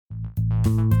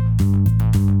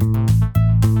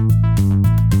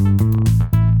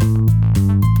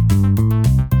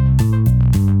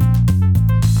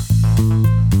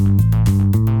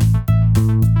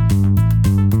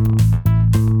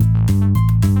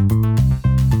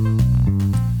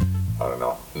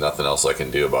Nothing else I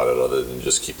can do about it other than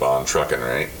just keep on trucking,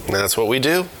 right? And that's what we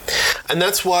do. And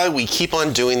that's why we keep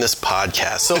on doing this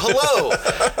podcast. So hello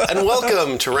and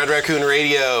welcome to Red Raccoon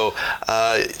Radio,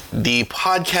 the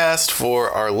podcast for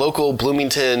our local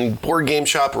Bloomington board game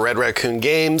shop, Red Raccoon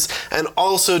Games, and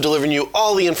also delivering you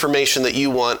all the information that you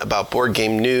want about board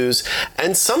game news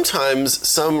and sometimes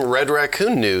some Red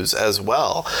Raccoon news as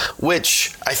well,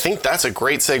 which I think that's a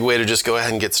great segue to just go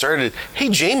ahead and get started. Hey,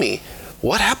 Jamie,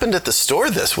 what happened at the store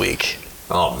this week?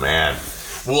 Oh, man.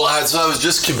 Well, as I was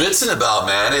just convincing about,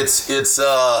 man, it's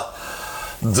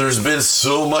there's been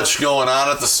so much going on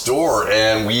at the store,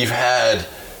 and we've had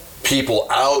people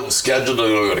out and scheduled to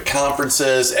go to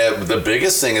conferences, and the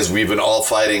biggest thing is we've been all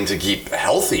fighting to keep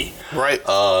healthy. Right.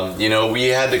 We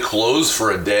had to close for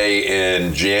a day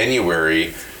in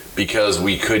January because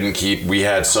we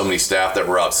had so many staff that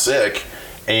were out sick,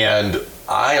 and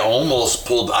I almost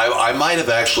pulled. I might have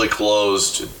actually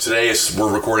closed today.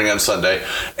 We're recording on Sunday,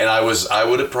 and I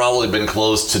would have probably been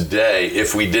closed today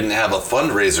if we didn't have a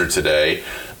fundraiser today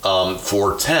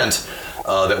for tent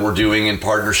that we're doing in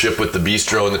partnership with the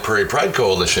Bistro and the Prairie Pride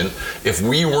Coalition. If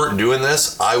we weren't doing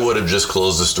this, I would have just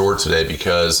closed the store today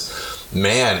because,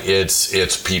 man,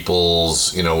 it's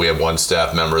people's. We have one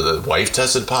staff member, the wife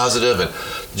tested positive, and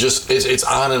just it's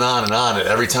on and on and on. And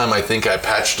every time I think I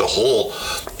patched a hole,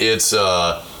 it's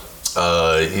the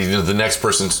next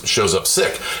person shows up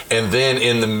sick, and then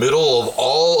in the middle of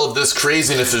all of this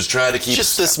craziness is trying to keep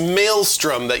just this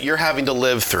maelstrom that you're having to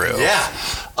live through. Yeah.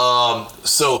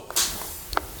 So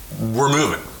we're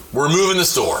moving the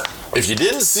store. If you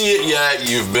didn't see it yet,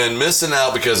 you've been missing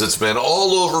out because it's been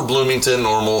all over Bloomington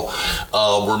normal.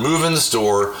 We're moving the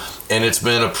store, and it's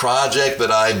been a project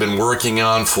that I've been working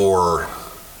on for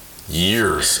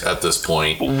years at this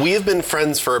point. We have been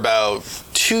friends for about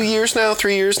 3 years now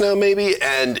maybe,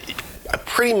 and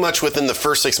pretty much within the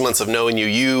first 6 months of knowing you,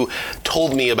 you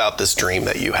told me about this dream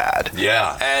that you had.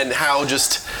 Yeah. And how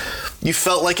just you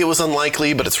felt like it was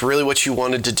unlikely, but it's really what you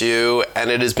wanted to do, and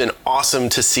it has been awesome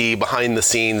to see behind the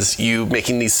scenes you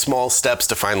making these small steps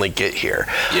to finally get here.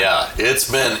 Yeah, it's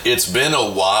been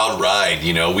a wild ride.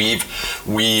 We've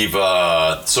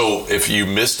so if you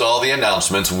missed all the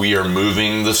announcements, we are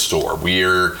moving the store. We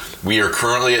are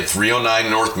currently at 309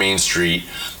 North Main Street,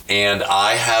 and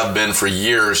I have been for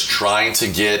years trying to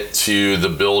get to the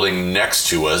building next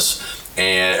to us,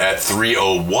 and at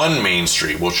 301 Main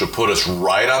Street, which will put us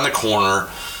right on the corner,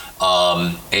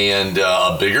 and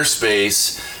a bigger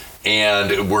space,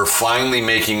 and we're finally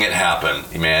making it happen,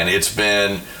 man. It's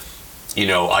been,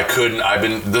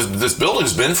 this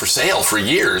building's been for sale for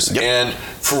years, yep. And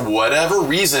for whatever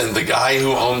reason, the guy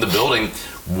who owned the building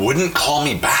wouldn't call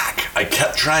me back. I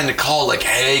kept trying to call, like,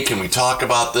 hey, can we talk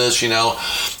about this,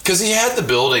 because he had the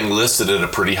building listed at a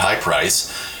pretty high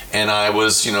price. And I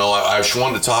was, I just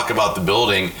wanted to talk about the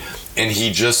building, and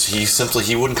he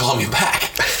simply wouldn't call me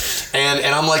back.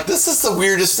 And I'm like, this is the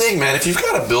weirdest thing, man. If you've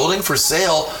got a building for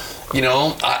sale,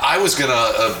 I was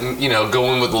gonna,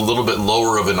 go in with a little bit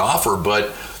lower of an offer,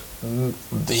 but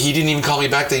he didn't even call me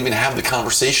back to even have the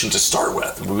conversation to start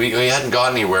with. We hadn't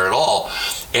gone anywhere at all.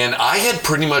 And I had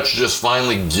pretty much just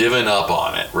finally given up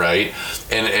on it, right?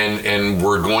 And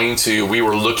we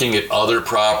were looking at other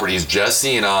properties.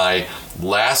 Jesse and I,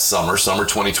 last summer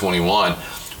 2021,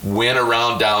 went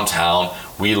around downtown.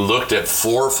 We looked at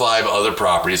 4 or 5 other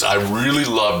properties. I really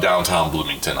love downtown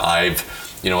Bloomington. I've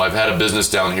had a business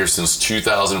down here since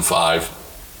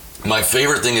 2005. My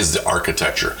favorite thing is the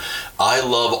architecture. I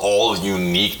love all the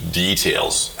unique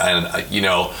details. And,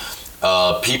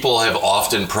 people have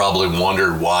often probably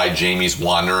wondered why Jamie's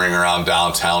wandering around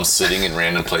downtown sitting in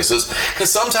random places.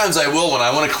 Because sometimes I will, when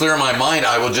I want to clear my mind,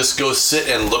 I will just go sit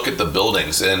and look at the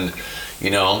buildings. And,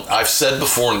 I've said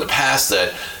before in the past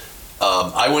that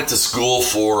I went to school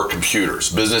for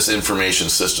computers, business information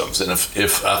systems. And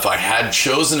if I had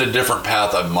chosen a different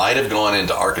path, I might have gone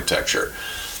into architecture.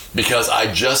 Because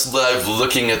I just love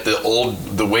looking at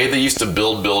the way they used to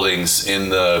build buildings in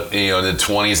the in the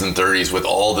 20s and 30s with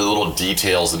all the little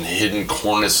details and hidden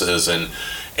cornices and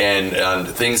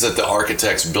things that the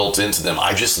architects built into them.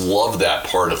 I just love that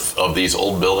part of these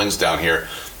old buildings down here,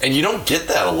 and you don't get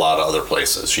that a lot of other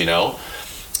places,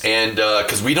 And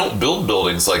because we don't build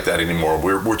buildings like that anymore,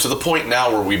 we're to the point now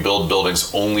where we build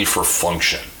buildings only for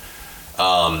function.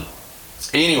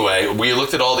 Anyway, we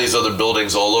looked at all these other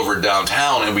buildings all over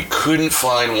downtown, and we couldn't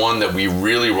find one that we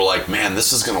really were like, man,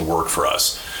 this is going to work for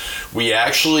us. We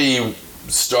actually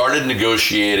started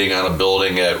negotiating on a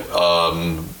building at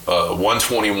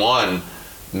 121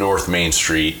 North Main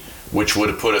Street, which would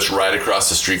have put us right across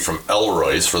the street from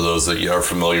Elroy's, for those that are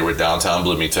familiar with downtown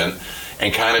Bloomington,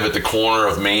 and kind of at the corner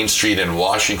of Main Street and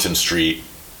Washington Street.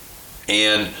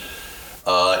 And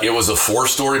it was a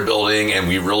 4-story building, and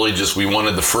we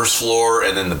wanted the first floor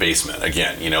and then the basement.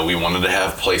 Again, we wanted to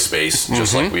have play space,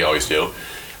 just like we always do.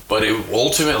 But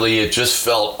ultimately, it just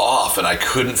felt off, and I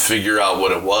couldn't figure out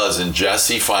what it was. And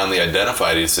Jesse finally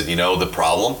identified it and said, the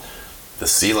problem? The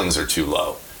ceilings are too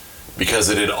low. Because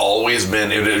it had always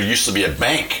been, it used to be a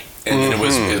bank, and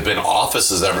it's been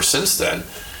offices ever since then.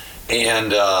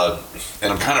 And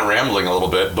I'm kind of rambling a little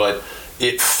bit, but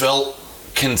it felt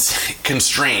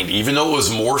constrained. Even though it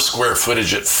was more square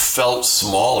footage, it felt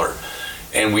smaller.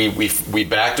 And we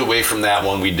backed away from that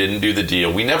one. We didn't do the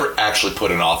deal. We never actually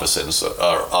put an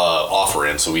offer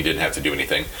in, so we didn't have to do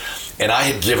anything. And I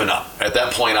had given up. At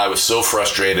that point, I was so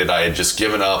frustrated. I had just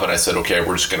given up, and I said, okay,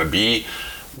 we're just going to be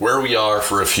where we are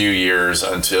for a few years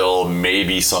until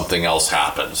maybe something else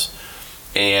happens.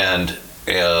 And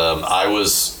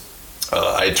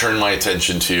I turned my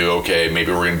attention to, okay,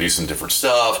 maybe we're going to do some different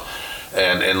stuff,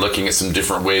 and looking at some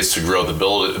different ways to grow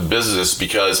the business,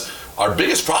 because our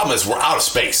biggest problem is we're out of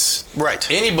space. Right.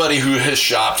 Anybody who has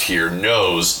shopped here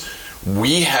knows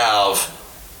we have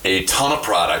a ton of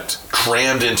product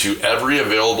crammed into every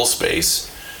available space.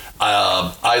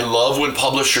 I love when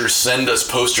publishers send us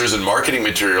posters and marketing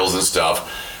materials and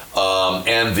stuff.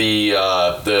 And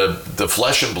the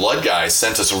Flesh and Blood guys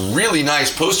sent us a really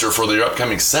nice poster for their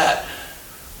upcoming set.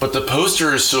 But the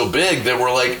poster is so big that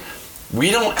we're like, we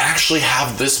don't actually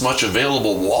have this much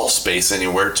available wall space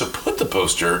anywhere to put the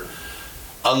poster,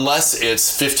 unless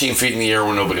it's 15 feet in the air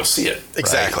where nobody will see it.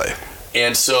 Exactly. Right?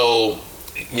 And so,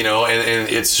 and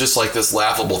it's just like this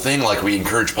laughable thing, like we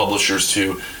encourage publishers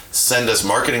to send us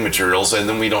marketing materials, and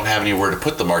then we don't have anywhere to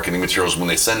put the marketing materials when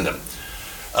they send them.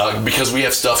 Because we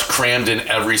have stuff crammed in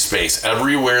every space.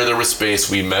 Everywhere there was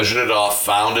space, we measured it off,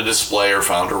 found a display or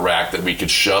found a rack that we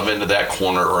could shove into that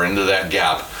corner or into that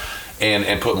gap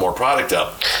and put more product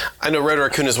up. I know Red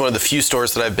Raccoon is one of the few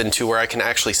stores that I've been to where I can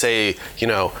actually say,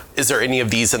 is there any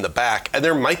of these in the back? And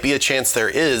there might be a chance there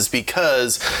is,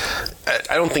 because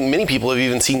I don't think many people have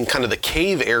even seen kind of the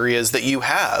cave areas that you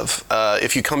have.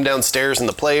 If you come downstairs in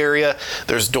the play area,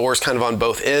 there's doors kind of on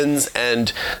both ends,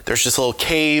 and there's just little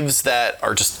caves that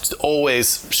are just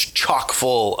always chock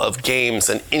full of games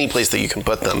and any place that you can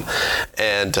put them.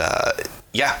 And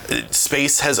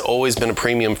space has always been a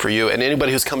premium for you, and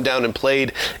anybody who's come down and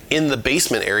played in the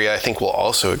basement area, I think, will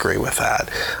also agree with that.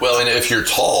 Well, and if you're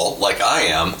tall, like I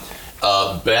am,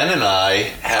 Ben and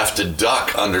I have to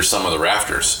duck under some of the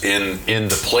rafters in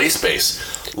the play space,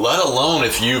 let alone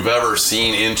if you've ever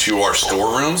seen into our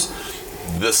storerooms.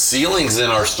 The ceilings in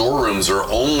our storerooms are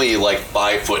only like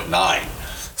 5'9".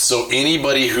 So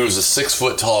anybody who's a 6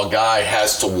 foot tall guy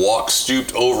has to walk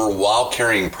stooped over while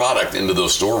carrying product into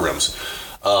those storerooms.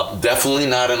 Definitely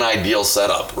not an ideal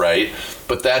setup, right?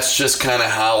 But that's just kind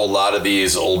of how a lot of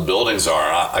these old buildings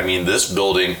are. I mean, this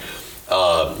building,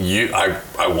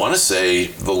 I want to say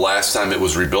the last time it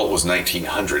was rebuilt was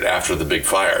 1900, after the big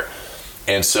fire.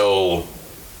 And so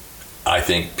I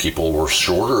think people were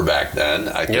shorter back then.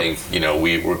 I think,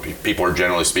 people are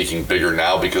generally speaking bigger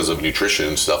now because of nutrition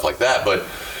and stuff like that. But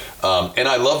and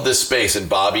I love this space. And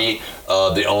Bobby,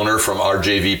 the owner from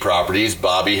RJV Properties,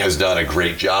 Bobby has done a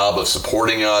great job of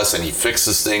supporting us, and he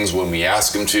fixes things when we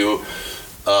ask him to.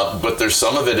 But there's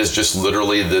some of it is just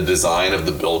literally the design of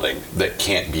the building that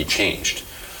can't be changed.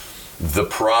 The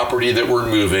property that we're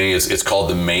moving it's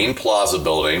called the Main Plaza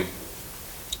building.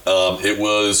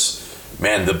 We're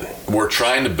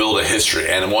trying to build a history,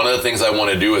 and one of the things I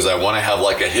want to do is I want to have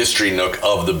like a history nook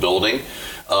of the building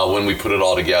when we put it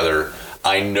all together.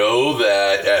 I know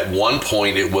that at one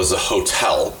point it was a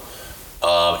hotel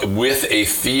with a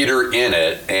theater in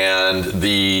it, and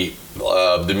the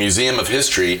Museum of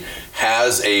History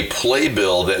has a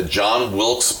playbill that John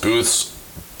Wilkes Booth's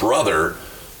brother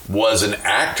was an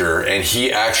actor, and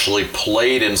he actually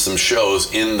played in some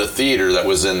shows in the theater that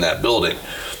was in that building.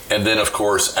 And then, of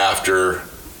course, after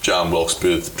John Wilkes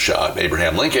Booth shot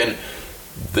Abraham Lincoln,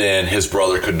 then his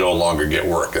brother could no longer get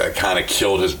work. That kind of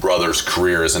killed his brother's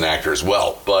career as an actor as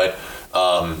well. But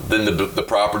then the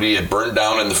property had burned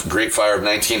down in the Great Fire of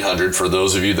 1900. For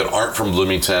those of you that aren't from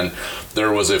Bloomington,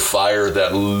 there was a fire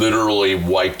that literally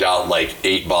wiped out like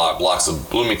 8 blocks of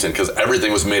Bloomington because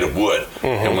everything was made of wood. Mm-hmm.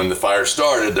 And when the fire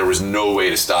started, there was no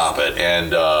way to stop it.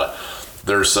 And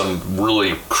there's some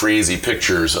really crazy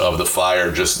pictures of the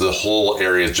fire, just the whole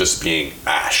area just being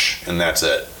ash, and that's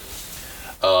it.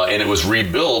 And it was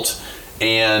rebuilt,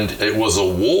 and it was a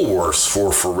Woolworths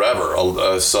for forever.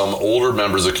 Some older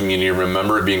members of the community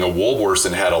remember it being a Woolworths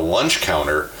and had a lunch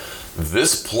counter.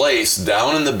 This place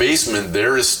down in the basement,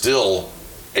 there is still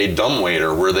a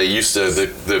dumbwaiter where they used to,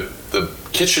 the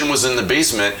kitchen was in the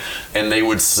basement, and they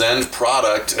would send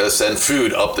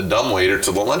food up the dumbwaiter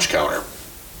to the lunch counter.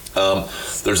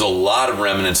 There's a lot of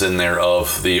remnants in there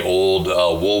of the old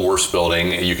Woolworths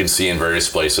building you can see in various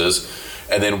places.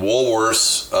 And then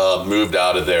Woolworths moved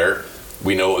out of there.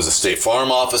 We know it was a State Farm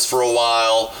office for a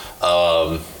while.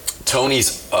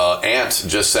 Tony's aunt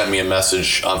just sent me a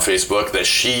message on Facebook that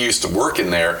she used to work in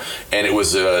there, and it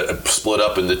was split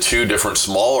up into two different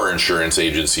smaller insurance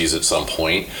agencies at some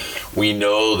point. We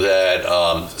know that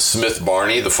Smith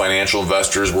Barney, the financial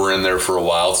investors, were in there for a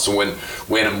while. So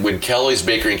when Kelly's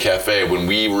Bakery and Cafe, when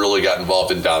we really got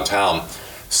involved in downtown,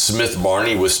 Smith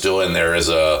Barney was still in there as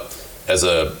a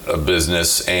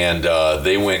business, and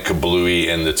they went kablooey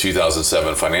in the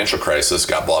 2007 financial crisis,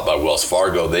 got bought by Wells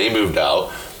Fargo. They moved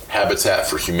out. Habitat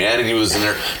for Humanity was in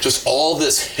there. Just all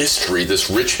this history, this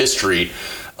rich history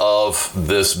of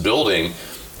this building,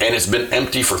 and it's been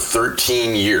empty for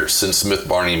 13 years since Smith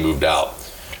Barney moved out.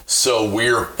 So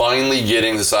we're finally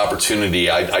getting this opportunity.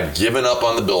 I'd given up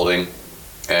on the building,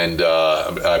 and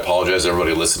I apologize to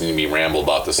everybody listening to me ramble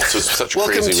about this. It's just such a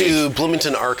Welcome crazy to week.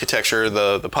 Bloomington Architecture,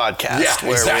 the podcast. Yeah,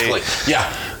 exactly.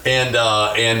 Yeah, and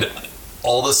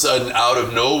all of a sudden, out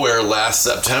of nowhere, last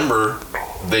September,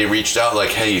 they reached out like,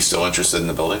 "Hey, you still interested in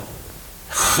the building?"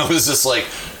 I was just like,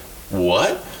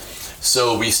 "What?"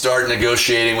 So we started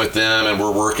negotiating with them, and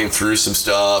we're working through some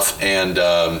stuff, and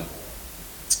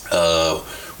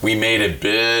we made a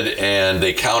bid, and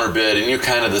they counterbid, and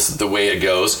this is the way it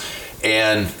goes.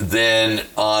 And then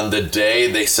on the day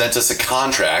they sent us a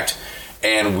contract,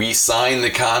 and we signed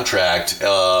the contract,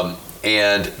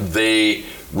 and they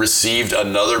received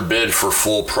another bid for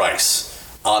full price.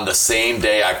 On the same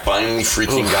day, I finally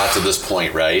freaking got to this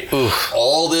point, right?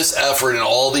 All this effort and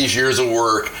all these years of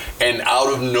work, and out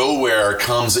of nowhere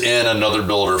comes in another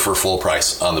builder for full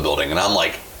price on the building. And I'm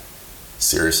like,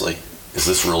 seriously? Is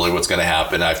this really what's going to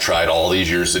happen? I've tried all these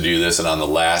years to do this, and on the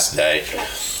last day.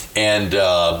 And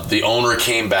the owner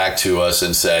came back to us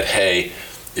and said, "Hey,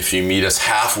 if you meet us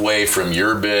halfway from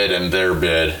your bid and their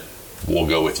bid, we'll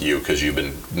go with you because you've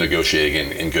been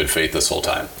negotiating in good faith this whole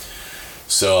time."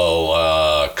 So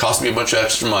cost me a bunch of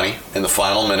extra money in the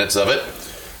final minutes of it.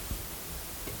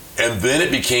 And then it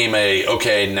became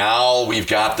okay, now we've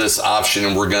got this option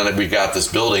and we've got this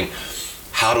building.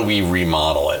 How do we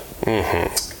remodel it? Mm-hmm.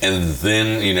 And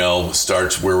then,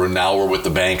 starts where we're with the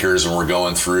bankers, and we're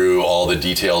going through all the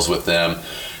details with them.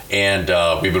 And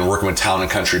we've been working with Town and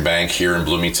Country Bank here in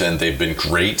Bloomington. They've been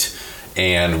great.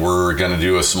 And we're going to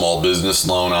do a small business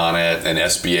loan on it, an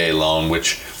SBA loan,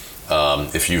 which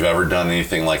if you've ever done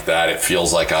anything like that, it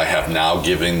feels like I have now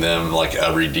given them like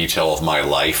every detail of my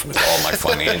life with all my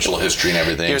financial history and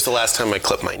everything. Here's the last time I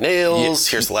clipped my nails.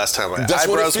 Yeah. Here's the last time my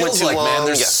eyebrows went too long. Man,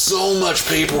 there's so much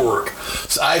paperwork.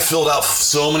 So I filled out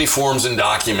so many forms and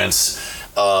documents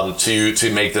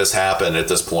to make this happen at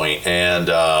this point. And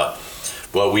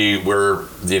but we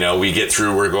get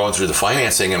through, we're going through the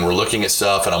financing, and we're looking at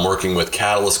stuff, and I'm working with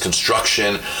Catalyst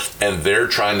Construction, and they're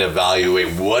trying to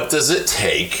evaluate what does it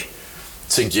take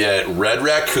to get Red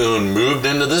Raccoon moved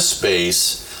into this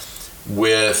space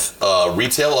with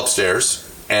retail upstairs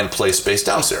and play space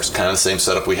downstairs, kind of the same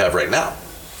setup we have right now.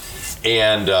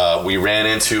 And we ran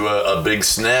into a big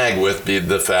snag with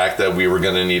the fact that we were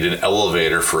going to need an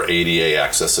elevator for ADA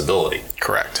accessibility.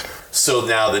 Correct. So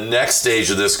now the next stage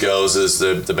of this goes is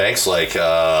the bank's like,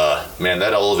 man,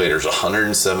 that elevator's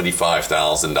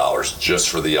 $175,000 just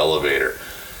for the elevator.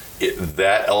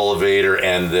 That elevator,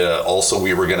 and also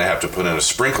we were going to have to put in a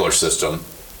sprinkler system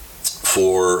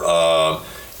for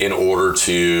in order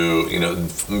to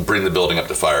bring the building up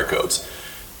to fire codes.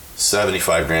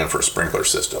 $75,000 for a sprinkler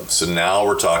system. So now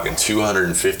we're talking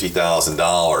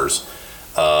 $250,000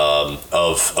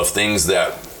 of things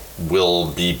that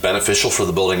will be beneficial for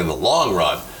the building in the long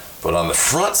run. But on the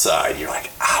front side, you're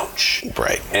like, ouch.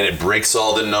 Right. And it breaks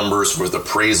all the numbers with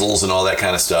appraisals and all that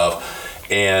kind of stuff.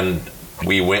 And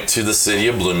we went to the city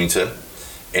of Bloomington,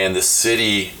 and the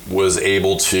city was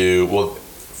able to, well,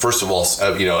 first of all,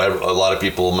 a lot of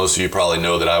people, most of you probably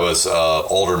know that I was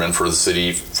alderman for the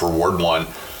city for Ward 1.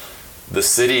 The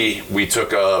city, we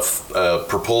took a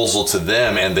proposal to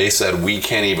them, and they said, we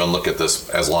can't even look at this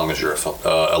as long as you're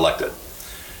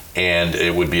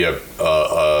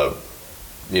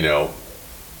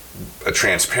a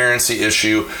transparency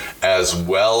issue, as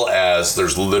well as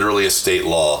there's literally a state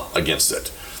law against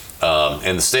it.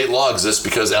 And the state law exists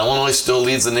because Illinois still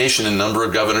leads the nation in number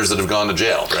of governors that have gone to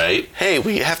jail, right? Hey,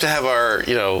 we have to have our,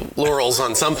 laurels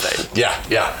on something.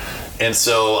 Yeah. And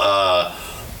so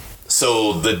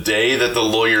the day that the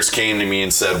lawyers came to me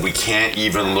and said, we can't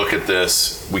even look at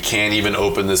this, we can't even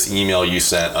open this email you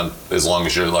sent as long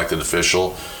as you're an elected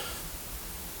official,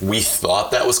 we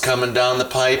thought that was coming down the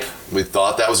pipe. We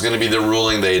thought that was going to be the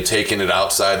ruling. They had taken it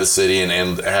outside the city and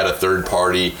had a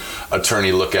third-party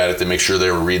attorney look at it to make sure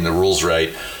they were reading the rules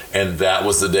right. And that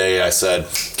was the day I said,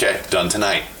 okay, done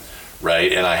tonight,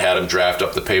 right? And I had them draft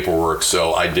up the paperwork,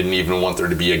 so I didn't even want there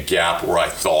to be a gap where I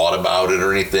thought about it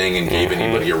or anything and gave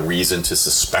anybody a reason to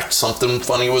suspect something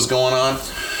funny was going on.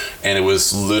 And it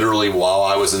was literally while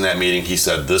I was in that meeting, he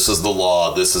said, this is the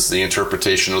law, this is the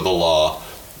interpretation of the law.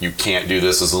 You can't do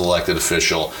this as an elected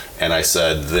official. And I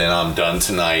said, then I'm done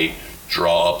tonight,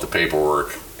 draw up the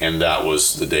paperwork. And that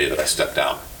was the day that I stepped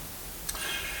down.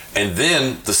 And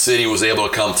then the city was able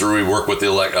to come through. We worked with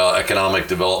the economic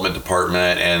development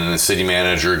department and the city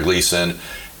manager, Gleason,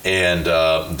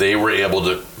 and they were able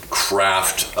to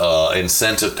craft an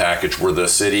incentive package where the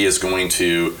city is going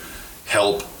to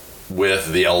help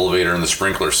with the elevator and the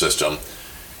sprinkler system.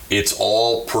 It's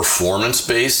all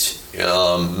performance-based.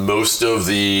 Most of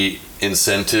the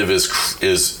incentive is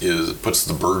puts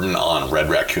the burden on Red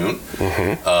Raccoon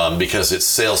because it's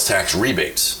sales tax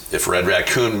rebates. If Red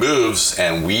Raccoon moves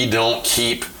and we don't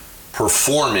keep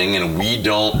performing and we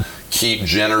don't keep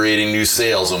generating new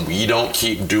sales and we don't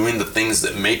keep doing the things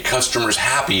that make customers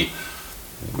happy,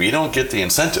 we don't get the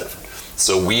incentive.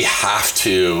 So we have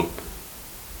to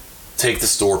take the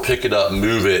store, pick it up,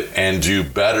 move it, and do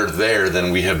better there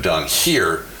than we have done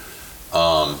here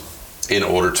in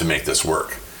order to make this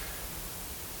work.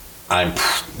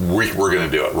 We're going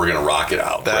to do it. We're going to rock it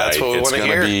out. That's right? what we want to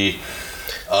hear. It's going to be,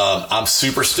 I'm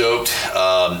super stoked.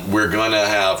 We're going to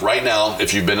have, right now,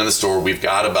 if you've been in the store, we've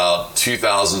got about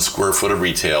 2,000 square foot of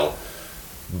retail.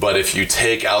 But if you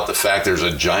take out the fact there's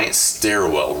a giant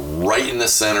stairwell right in the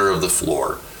center of the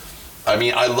floor, I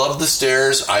mean, I love the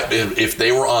stairs. If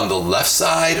they were on the left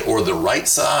side or the right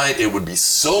side, it would be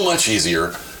so much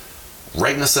easier.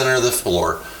 Right in the center of the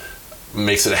floor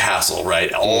makes it a hassle,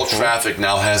 right? All traffic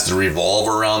now has to revolve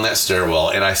around that stairwell.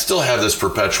 And I still have this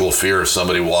perpetual fear of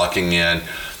somebody walking in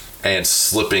and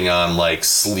slipping on like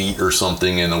sleet or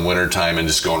something in the wintertime and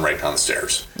just going right down the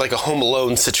stairs. Like a Home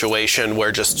Alone situation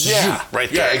where just right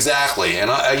there. Yeah, exactly. And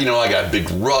I got big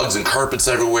rugs and carpets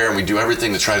everywhere, and we do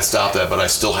everything to try to stop that, but I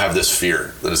still have this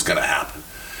fear that it's going to happen.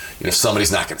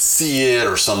 Somebody's not going to see it,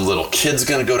 or some little kid's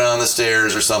going to go down the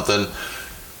stairs or something.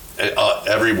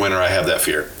 Every winter I have that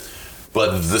fear.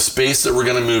 But the space that we're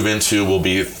going to move into will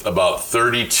be about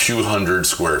 3,200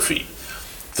 square feet.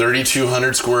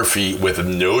 3,200 square feet with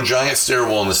no giant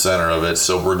stairwell in the center of it.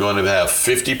 So we're going to have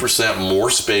 50% more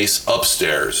space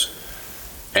upstairs.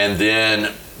 And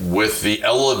then with the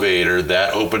elevator,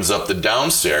 that opens up the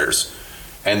downstairs.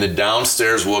 And the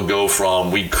downstairs will go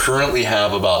from, we currently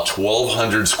have about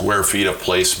 1,200 square feet of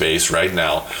play space right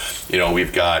now.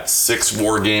 We've got 6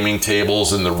 wargaming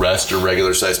tables and the rest are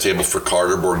regular size tables for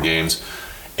card or board games.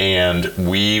 And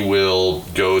we will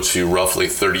go to roughly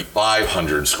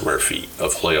 3,500 square feet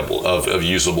of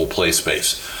usable play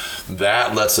space.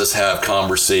 That lets us have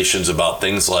conversations about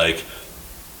things like,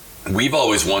 we've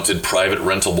always wanted private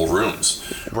rentable rooms,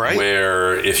 right?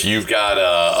 Where if you've got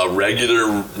a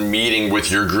regular meeting with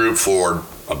your group for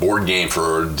a board game,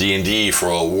 for D&D, for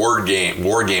a war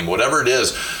game, whatever it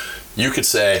is, you could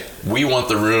say, we want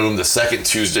the room the second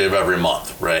Tuesday of every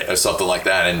month, right? Or something like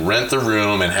that, and rent the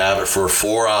room and have it for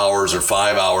 4 hours or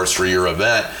 5 hours for your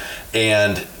event.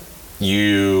 And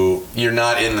you're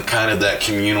not in the kind of that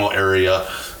communal area.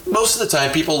 Most of the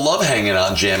time, people love hanging out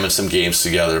and jamming some games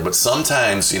together, but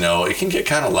sometimes, it can get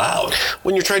kind of loud.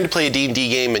 When you're trying to play a D&D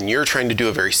game and you're trying to do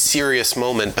a very serious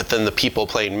moment, but then the people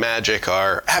playing Magic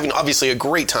are having obviously a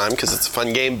great time because it's a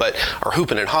fun game, but are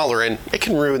hooping and hollering, it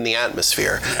can ruin the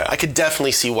atmosphere. Yeah. I could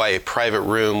definitely see why a private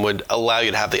room would allow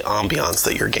you to have the ambiance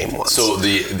that your game wants. So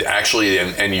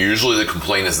and usually the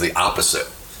complaint is the opposite.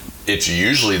 It's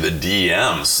usually the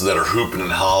DMs that are hooping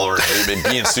and hollering and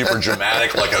being super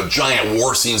dramatic, like a giant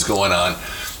war scene's going on.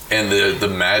 And the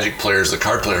Magic players, the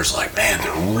card players, are like, man,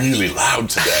 they're really loud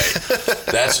today.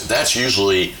 That's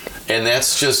usually, and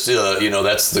that's just,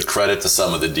 that's the credit to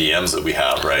some of the DMs that we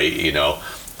have, right?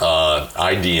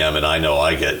 I DM and I know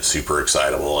I get super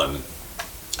excitable and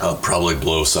I'll probably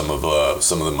blow some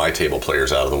of my table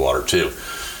players out of the water too.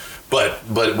 But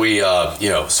we,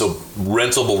 so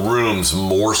rentable rooms,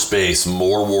 more space,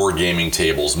 more wargaming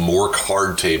tables, more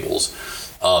card tables.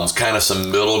 kind of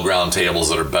some middle ground tables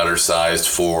that are better sized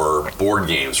for board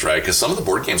games, right? Because some of the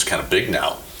board games are kind of big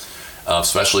now,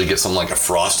 especially get something like a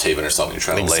Frosthaven or something. You're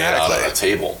trying to lay it out on a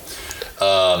table.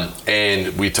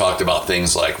 And we talked about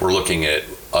things like we're looking at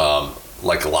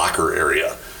like a locker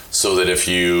area, so that if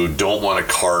you don't want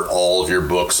to cart all of your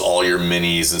books, all your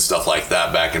minis and stuff like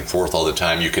that back and forth all the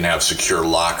time, you can have secure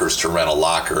lockers to rent a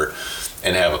locker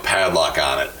and have a padlock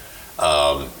on it.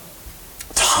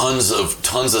 Tons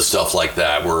of stuff like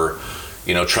that. We're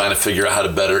trying to figure out how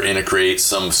to better integrate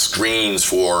some screens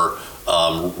for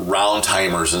round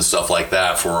timers and stuff like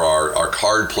that for our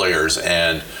card players.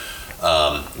 And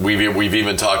we've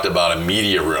even talked about a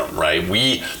media room, right?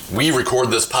 We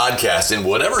record this podcast in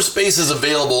whatever space is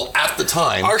available at the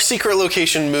time. Our secret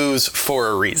location moves for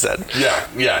a reason.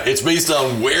 Yeah. It's based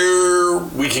on where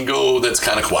we can go that's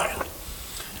kind of quiet.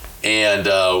 And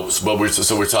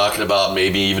we're talking about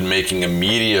maybe even making a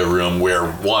media room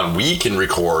where, one, we can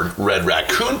record Red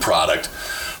Raccoon product,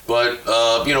 but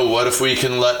what if we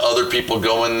can let other people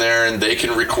go in there and they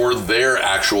can record their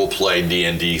actual play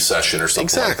D&D session or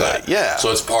something like that. Yeah.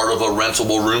 So it's part of a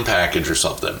rentable room package or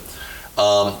something.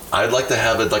 I'd like to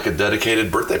have it like a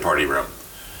dedicated birthday party room.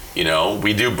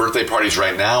 We do birthday parties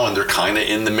right now, and they're kind of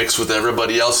in the mix with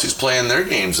everybody else who's playing their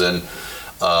games. And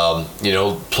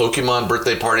Pokemon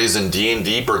birthday parties and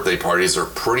D&D birthday parties are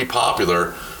pretty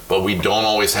popular, but we don't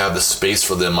always have the space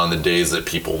for them on the days that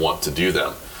people want to do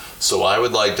them. So I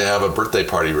would like to have a birthday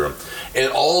party room.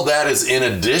 And all that is in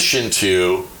addition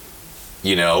to,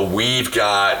 we've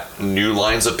got new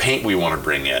lines of paint we want to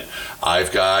bring in.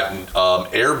 I've got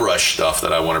airbrush stuff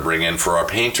that I want to bring in for our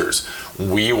painters.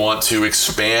 We want to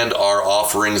expand our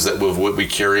offerings that what we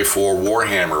carry for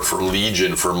Warhammer, for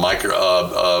Legion, for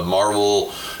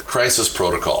Marvel Crisis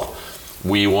Protocol.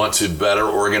 We want to better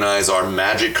organize our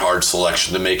Magic card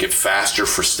selection to make it faster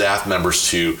for staff members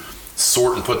to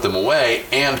sort and put them away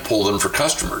and pull them for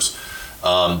customers.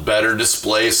 Better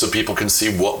displays so people can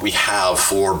see what we have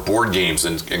for board games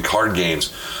and card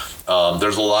games.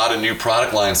 There's a lot of new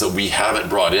product lines that we haven't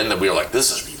brought in that we are like,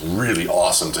 this is really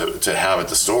awesome to have at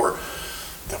the store.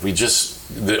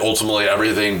 That ultimately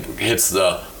everything hits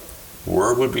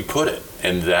where would we put it?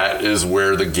 And that is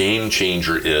where the game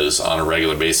changer is on a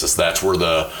regular basis. That's where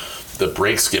the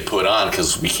brakes get put on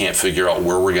because we can't figure out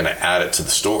where we're going to add it to the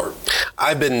store.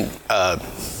 I've been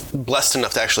blessed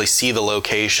enough to actually see the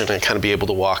location and kind of be able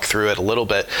to walk through it a little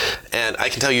bit. And I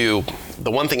can tell you,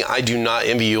 the one thing I do not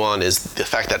envy you on is the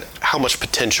fact that how much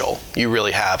potential you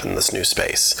really have in this new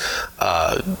space.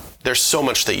 There's so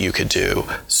much that you could do,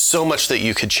 so much that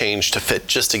you could change to fit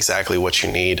just exactly what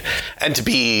you need, and to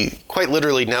be quite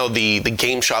literally now the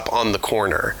game shop on the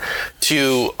corner,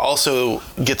 to also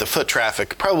get the foot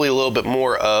traffic, probably a little bit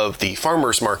more of the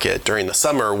farmers market during the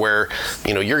summer where,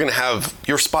 you're going to have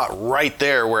your spot right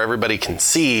there where everybody can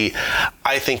see,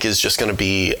 I think is just going to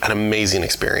be an amazing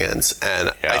experience. And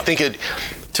I think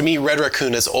to me, Red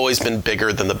Raccoon has always been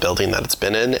bigger than the building that it's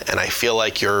been in, and I feel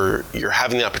like you're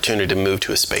having the opportunity to move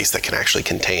to a space that can actually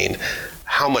contain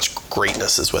how much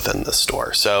greatness is within this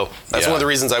store. So that's one of the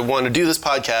reasons I want to do this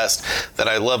podcast, that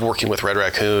I love working with Red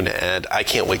Raccoon, and I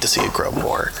can't wait to see it grow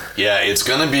more. Yeah, it's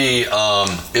gonna be a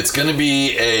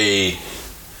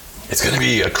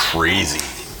crazy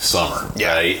summer,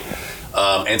 right?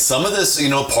 And some of this,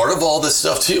 part of all this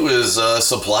stuff too is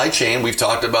supply chain. We've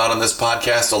talked about on this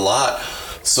podcast a lot.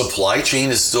 Supply chain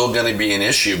is still going to be an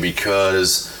issue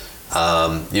because,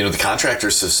 the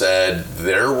contractors have said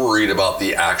they're worried about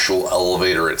the actual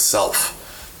elevator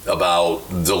itself, about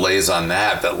delays on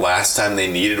that. That last time they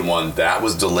needed one, that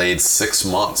was delayed 6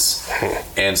 months.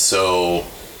 And so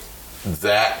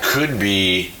that could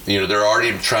be, they're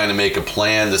already trying to make a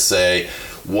plan to say,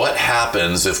 what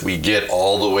happens if we get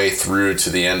all the way through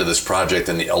to the end of this project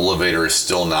and the elevator is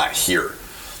still not here?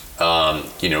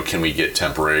 Can we get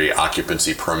temporary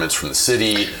occupancy permits from the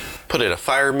city? Put in a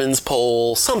fireman's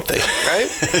pole, something, right?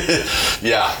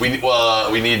 Yeah, we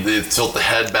need to tilt the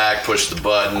head back, push the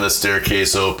button, the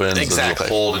staircase opens, exactly. There's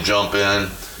a pole to jump in.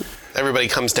 Everybody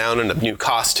comes down in a new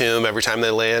costume every time they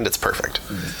land. It's perfect.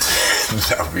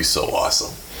 That would be so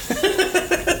awesome.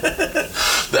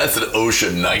 That's an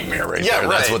ocean nightmare right there.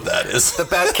 Right. That's what that is. The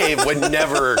Batcave would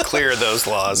never clear those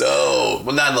laws. No,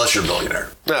 well, not unless you're a billionaire.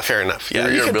 No, fair enough. Yeah,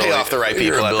 you can pay off the right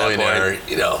people at that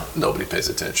point. Nobody pays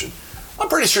attention. I'm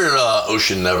pretty sure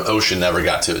Ocean never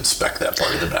got to inspect that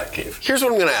part of the Batcave. Here's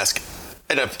what I'm going to ask,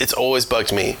 and it's always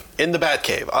bugged me. In the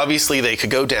Batcave, obviously they could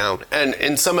go down, and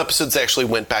in some episodes they actually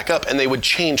went back up, and they would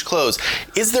change clothes.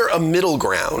 Is there a middle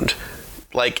ground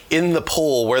like in the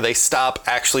pole where they stop,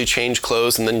 actually change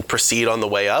clothes, and then proceed on the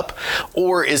way up?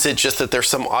 Or is it just that there's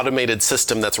some automated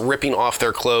system that's ripping off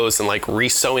their clothes and like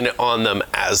re-sewing it on them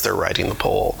as they're riding the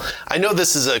pole? I know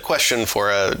this is a question for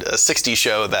a 60s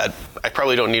show that I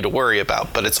probably don't need to worry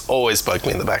about, but it's always bugged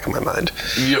me in the back of my mind.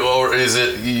 Or is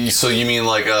it, so you mean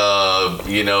like,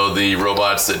 the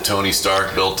robots that Tony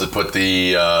Stark built to put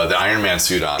the Iron Man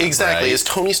suit on? Exactly. Right? Is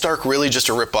Tony Stark really just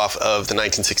a ripoff of the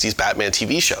 1960s Batman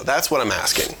TV show? That's what I'm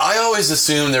asking. I always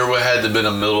assumed there had to have been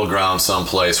a middle ground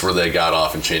someplace where they got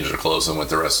off and changed their clothes and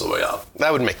went the rest of the way up.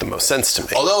 That would make the most sense to me.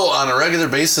 Although on a regular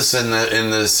basis in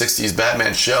the 60s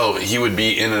Batman show, he would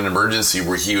be in an emergency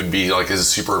where he would be like in a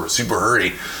super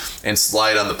hurry and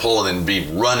slide on the pole and then be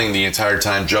running the entire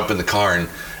time, jump in the car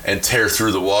and tear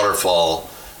through the waterfall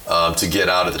to get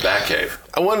out of the Batcave.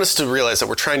 I want us to realize that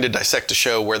we're trying to dissect a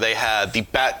show where they had the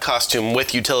bat costume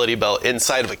with utility belt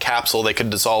inside of a capsule they could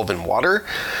dissolve in water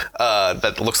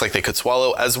that looks like they could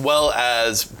swallow, as well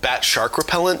as bat shark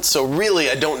repellent. So really,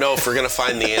 I don't know if we're going to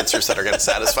find the answers that are going to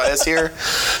satisfy us here.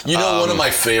 You know, one of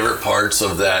my favorite parts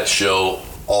of that show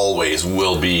always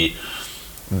will be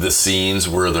the scenes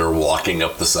where they're walking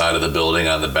up the side of the building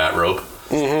on the bat rope,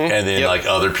 and then like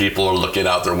other people are looking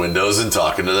out their windows and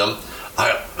talking to them.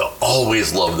 I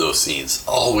always love those scenes.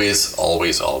 Always,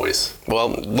 always, always. Well,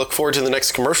 look forward to the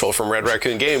next commercial from Red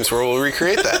Raccoon Games where we'll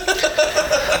recreate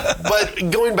that.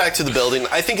 But going back to the building,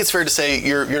 I think it's fair to say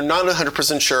you're not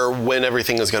 100% sure when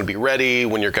everything is going to be ready,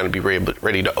 when you're going to be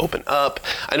ready to open up.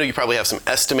 I know you probably have some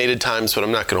estimated times, but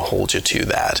I'm not going to hold you to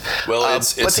that. Well,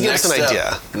 it's but to give us an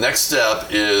idea. Next step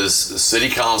is City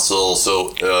Council.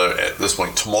 So at this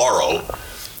point, tomorrow,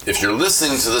 if you're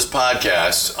listening to this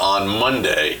podcast on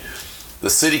Monday, the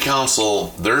City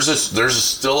Council, there's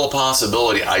still a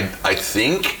possibility. I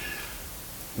think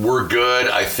we're good.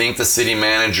 I think the city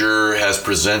manager has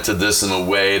presented this in a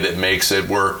way that makes it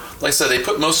where, like I said, they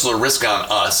put most of the risk on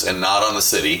us and not on the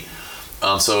city.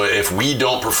 So if we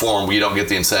don't perform, we don't get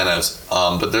the incentives.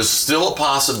 But there's still a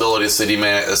possibility a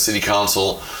city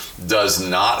council does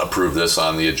not approve this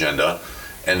on the agenda.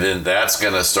 And then that's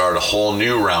going to start a whole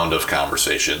new round of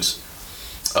conversations.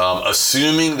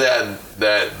 Assuming that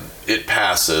it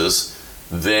passes,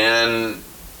 then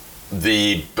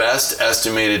the best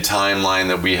estimated timeline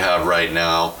that we have right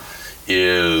now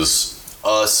is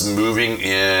us moving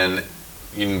in.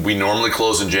 We normally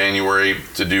close in January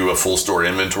to do a full store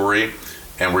inventory,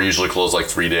 and we're usually closed like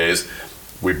 3 days.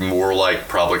 We're more like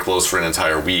probably closed for an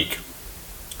entire week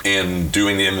and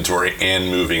doing the inventory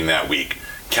and moving that week.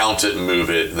 Count it and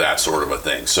move it, that sort of a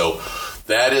thing. So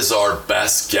that is our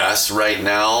best guess right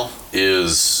now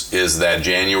is that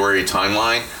January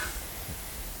timeline,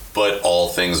 but all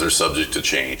things are subject to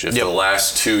change. If the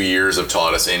last 2 years have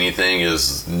taught us anything,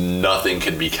 is nothing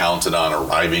can be counted on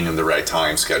arriving in the right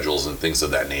time schedules and things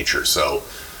of that nature. So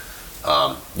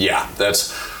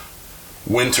that's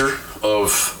winter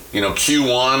of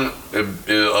Q1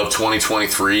 of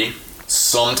 2023,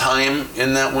 sometime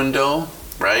in that window,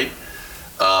 right?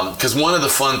 Because one of the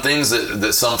fun things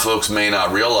that some folks may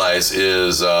not realize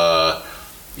is,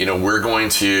 we're going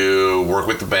to work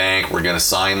with the bank. We're going to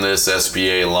sign this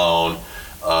SBA loan,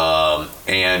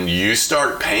 and you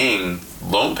start paying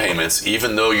loan payments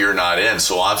even though you're not in.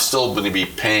 So I'm still going to be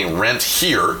paying rent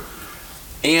here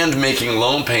and making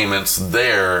loan payments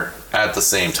there at the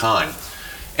same time.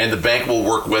 And the bank will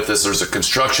work with us. There's a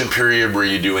construction period where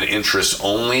you do an interest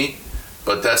only.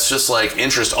 But that's just like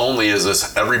interest only is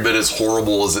every bit as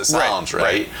horrible as it sounds,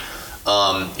 right?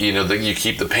 You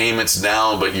keep the payments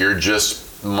down, but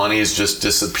money is just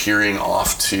disappearing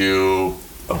off to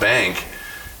a bank,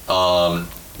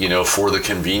 for the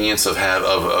convenience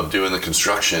of doing the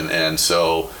construction. And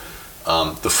so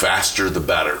the faster, the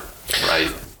better,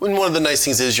 right? And one of the nice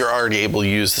things is you're already able to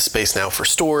use the space now for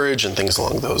storage and things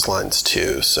along those lines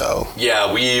too. So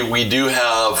yeah, we do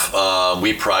have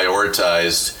we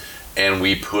prioritized. And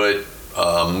we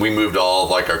moved all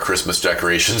of like our Christmas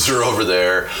decorations are over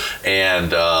there,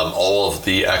 and all of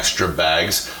the extra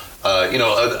bags.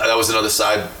 That was another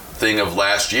side thing of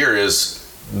last year is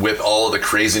with all of the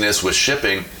craziness with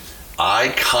shipping, I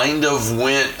kind of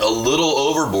went a little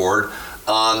overboard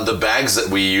on the bags that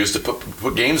we use to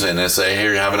put games in and say,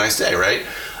 hey, have a nice day, right?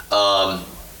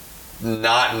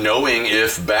 Not knowing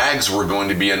if bags were going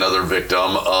to be another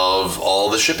victim of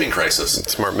all the shipping crisis.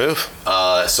 Smart move.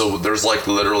 So there's like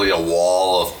literally a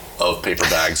wall of paper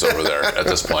bags over there at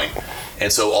this point.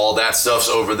 And so all that stuff's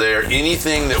over there.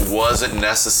 Anything that wasn't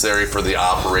necessary for the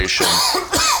operation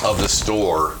of the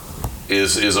store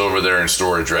is over there in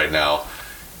storage right now.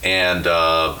 And,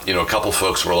 a couple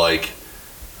folks were like,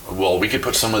 well, we could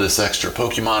put some of this extra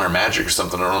Pokemon or Magic or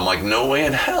something. And I'm like, no way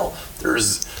in hell.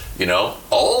 There's,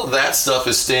 all of that stuff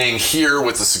is staying here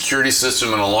with the security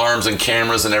system and alarms and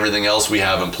cameras and everything else we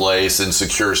have in place and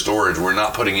secure storage. We're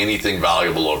not putting anything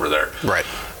valuable over there. Right.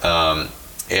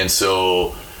 And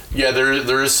so, yeah,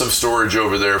 there is some storage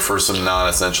over there for some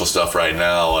non-essential stuff right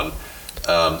now. And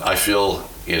I feel,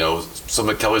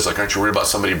 Kelly's like, aren't you worried about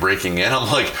somebody breaking in?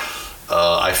 I'm like,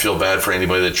 I feel bad for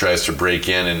anybody that tries to break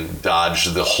in and dodge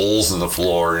the holes in the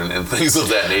floor and things of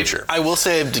that nature. I will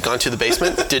say I've gone to the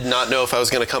basement, did not know if I was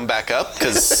going to come back up,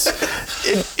 because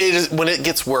it is, when it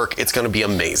gets work, it's going to be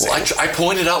amazing. Well, I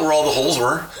pointed out where all the holes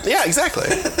were. Yeah, exactly.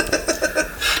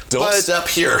 Don't step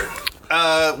here.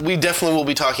 We definitely will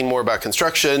be talking more about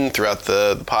construction throughout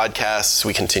the podcast as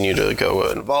we continue to go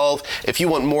and evolve. If you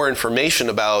want more information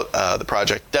about the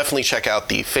project, definitely check out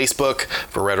the Facebook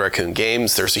for Red Raccoon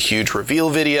Games. There's a huge reveal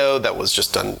video that was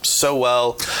just done so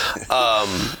well.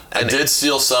 I did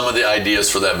steal some of the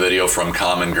ideas for that video from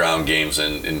Common Ground Games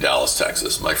in Dallas,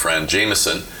 Texas. My friend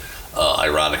Jameson,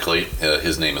 ironically,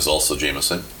 his name is also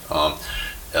Jameson.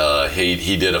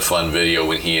 He did a fun video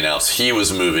when he announced he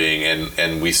was moving,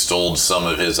 and we stole some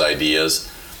of his ideas.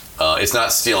 It's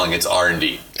not stealing, it's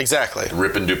R&D. Exactly.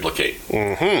 Rip and duplicate.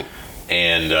 Mm-hmm.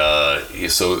 And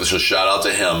so shout out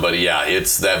to him. But yeah,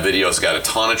 that video's got a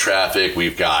ton of traffic.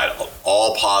 We've got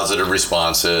all positive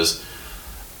responses.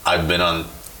 I've been on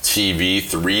TV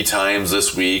 3 times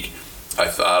this week. I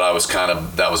thought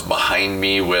that was behind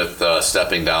me with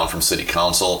stepping down from city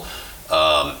council.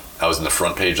 I was in the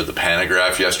front page of the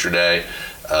Panagraph yesterday.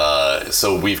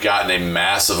 So we've gotten a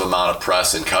massive amount of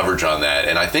press and coverage on that.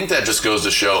 And I think that just goes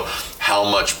to show how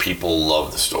much people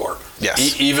love the store.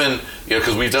 Yes. Even,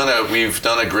 because we've done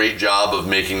a great job of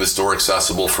making the store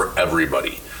accessible for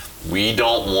everybody. We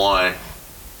don't want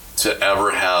to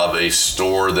ever have a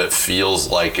store that feels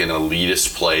like an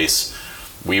elitist place.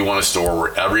 We want a store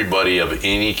where everybody of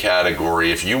any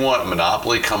category, if you want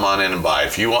Monopoly, come on in and buy it.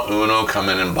 If you want Uno, come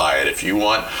in and buy it. If you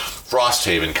want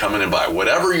Frosthaven, come in and buy it.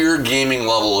 Whatever your gaming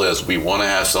level is, we want to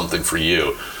have something for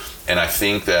you. And I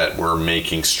think that we're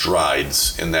making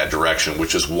strides in that direction,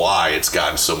 which is why it's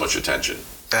gotten so much attention.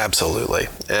 Absolutely.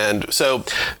 And so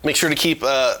make sure to keep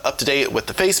up to date with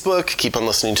the Facebook, keep on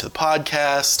listening to the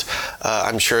podcast.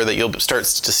 I'm sure that you'll start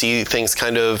to see things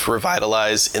kind of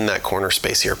revitalize in that corner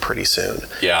space here pretty soon.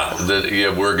 Yeah,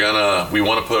 we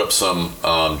want to put up some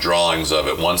drawings of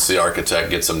it once the architect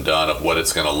gets them done of what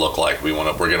it's going to look like. We're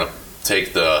going to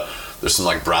take there's some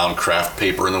like brown craft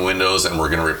paper in the windows, and we're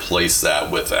going to replace that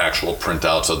with actual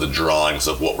printouts of the drawings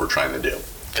of what we're trying to do.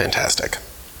 Fantastic.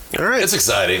 All right. It's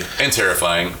exciting and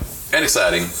terrifying and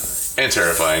exciting and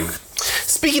terrifying.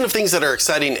 Speaking of things that are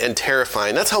exciting and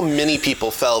terrifying, that's how many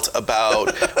people felt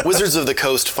about Wizards of the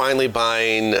Coast finally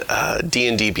buying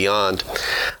D&D Beyond.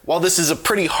 While this is a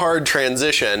pretty hard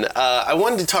transition, I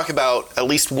wanted to talk about at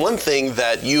least one thing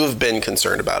that you have been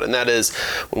concerned about, and that is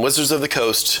when Wizards of the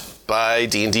Coast buy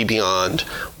D&D Beyond,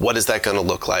 what is that going to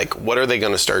look like? What are they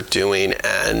going to start doing?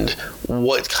 And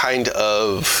what kind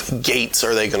of gates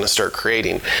are they going to start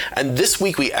creating? And last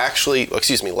week we actually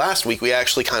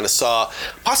kind of saw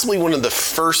possibly one of the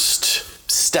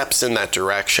first steps in that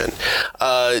direction.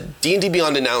 D&D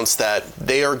Beyond announced that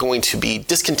they are going to be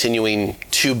discontinuing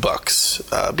 2 books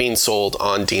being sold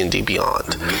on D&D Beyond.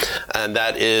 Mm-hmm. And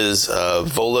that is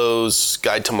Volo's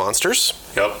Guide to Monsters.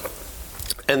 Yep.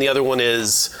 And the other one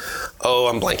is,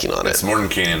 I'm blanking on it. It's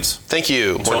Mordenkainen's. Thank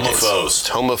you. Tome of Foes.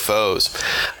 Tome of Foes.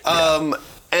 Yeah.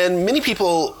 And many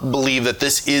people believe that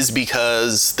this is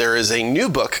because there is a new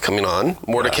book coming on,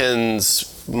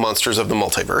 Mordenkainen's Monsters of the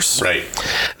Multiverse. Right.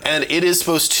 And it is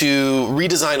supposed to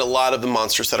redesign a lot of the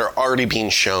monsters that are already being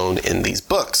shown in these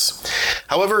books.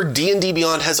 However, D&D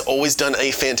Beyond has always done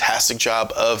a fantastic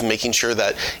job of making sure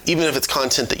that even if it's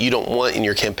content that you don't want in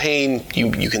your campaign,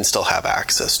 you can still have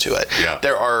access to it. Yeah.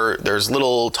 There's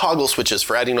little toggle switches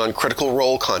for adding on Critical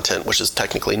Role content, which is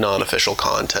technically non-official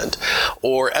content,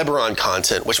 or Eberron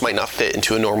content, which might not fit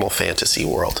into a normal fantasy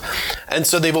world. And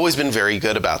so they've always been very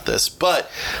good about this. But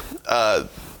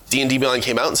D&D Beyond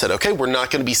came out and said, okay, we're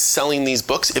not going to be selling these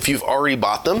books. If you've already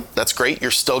bought them, that's great. You're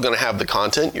still going to have the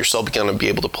content. You're still going to be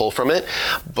able to pull from it.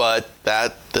 But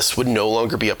this would no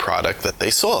longer be a product that they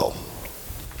sold.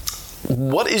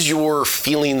 What is your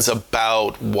feelings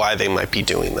about why they might be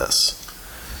doing this?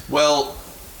 Well,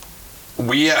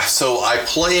 so I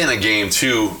play in a game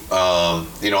too.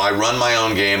 I run my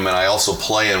own game, and I also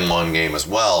play in one game as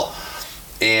well.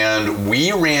 And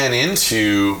we ran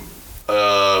into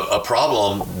a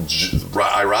problem,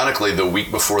 ironically, the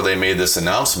week before they made this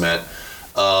announcement.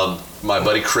 My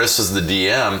buddy Chris is the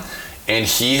DM, And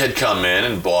he had come in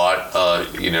and bought,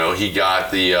 he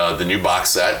got the new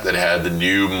box set that had the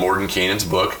new Mordenkainen's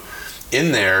book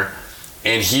in there.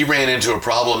 And he ran into a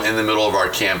problem in the middle of our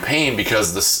campaign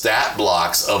because the stat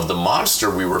blocks of the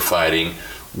monster we were fighting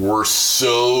were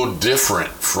so different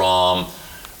from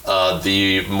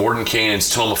the Mordenkainen's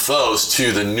Tome of Foes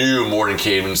to the new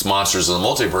Mordenkainen's Monsters of the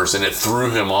Multiverse, and it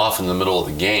threw him off in the middle of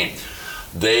the game.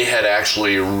 They had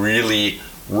actually really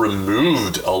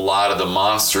removed a lot of the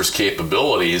monster's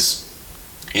capabilities,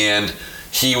 and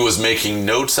he was making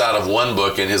notes out of one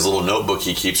book in his little notebook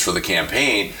he keeps for the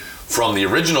campaign from the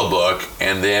original book,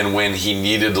 and then when he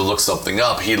needed to look something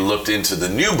up, he looked into the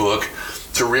new book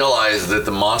to realize that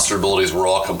the monster abilities were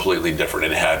all completely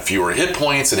different. It had fewer hit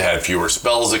points, it had fewer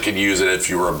spells it could use, it had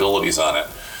fewer abilities on it.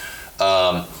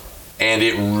 And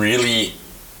it really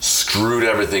screwed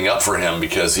everything up for him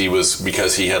because he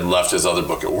had left his other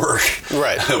book at work,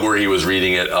 right, where he was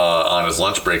reading it on his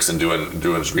lunch breaks and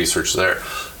doing his research there.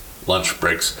 Lunch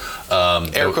breaks.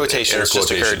 Air quotations just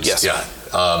occurred. Yes.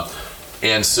 Yeah.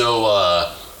 And so,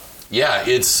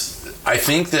 I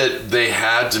think that they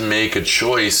had to make a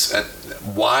choice.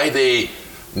 Why they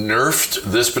nerfed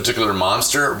this particular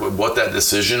monster, what that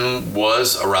decision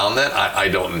was around that, I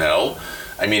don't know.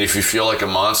 I mean, if you feel like a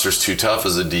monster's too tough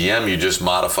as a DM, you just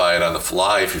modify it on the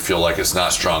fly. If you feel like it's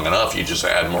not strong enough, you just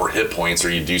add more hit points or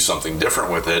you do something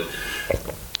different with it.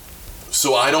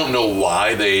 So I don't know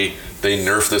why they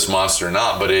nerfed this monster or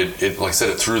not, but it like I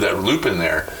said, it threw that loop in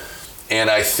there. And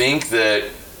I think that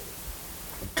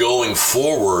going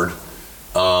forward,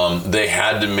 they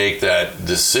had to make that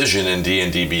decision in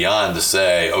D&D Beyond to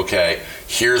say, okay,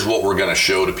 here's what we're going to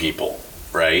show to people,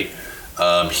 right?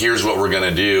 Here's what we're going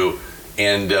to do.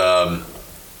 And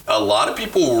a lot of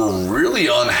people were really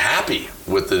unhappy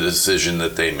with the decision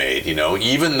that they made.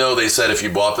 Even though they said if you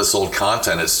bought this old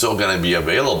content, it's still going to be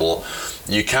available,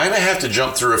 you kind of have to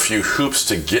jump through a few hoops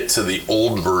to get to the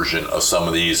old version of some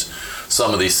of these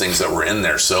things that were in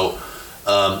there. So,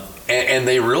 and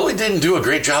they really didn't do a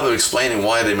great job of explaining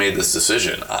why they made this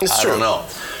decision. I don't know.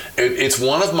 It's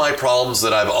one of my problems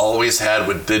that I've always had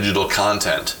with digital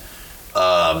content,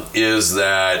 is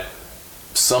that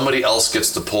somebody else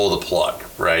gets to pull the plug,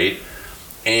 right?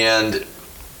 And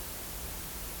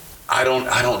I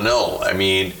don't know. I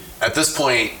mean, at this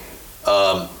point,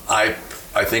 I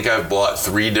think I've bought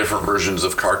 3 different versions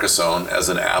of Carcassonne as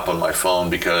an app on my phone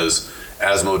because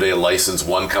Asmodee licensed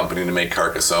one company to make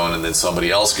Carcassonne, and then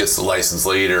somebody else gets the license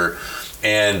later,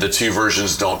 and the 2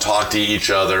 versions don't talk to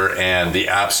each other, and the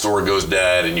app store goes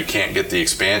dead, and you can't get the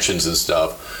expansions and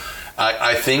stuff.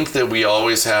 I think that we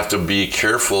always have to be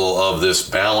careful of this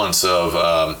balance of,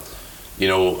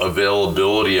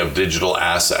 availability of digital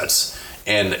assets.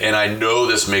 And I know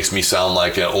this makes me sound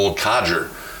like an old codger,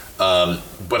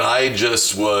 but I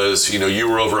just was, you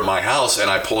were over at my house, and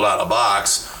I pulled out a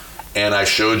box, and I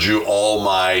showed you all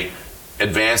my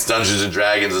Advanced Dungeons and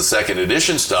Dragons and 2nd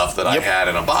edition stuff that I had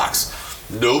in a box.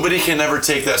 Nobody can ever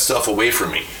take that stuff away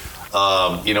from me.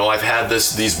 I've had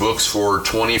these books for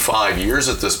 25 years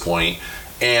at this point,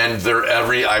 and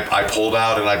I pulled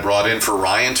out and I brought in for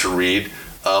Ryan to read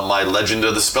my Legend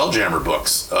of the Spelljammer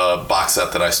books box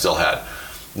set that I still had.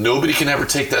 Nobody can ever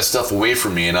take that stuff away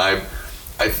from me, and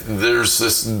there's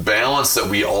this balance that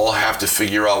we all have to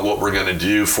figure out what we're going to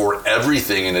do for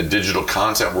everything in a digital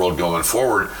content world going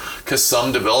forward, because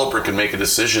some developer can make a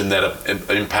decision that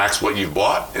impacts what you've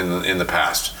bought in the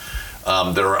past.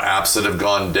 There are apps that have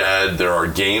gone dead. There are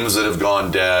games that have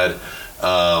gone dead.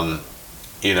 I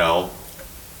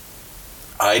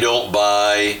don't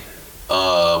buy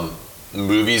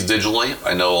movies digitally.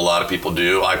 I know a lot of people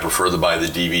do. I prefer to buy the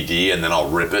DVD and then I'll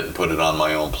rip it and put it on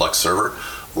my own Plex server,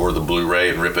 or the Blu-ray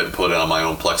and rip it and put it on my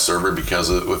own Plex server, because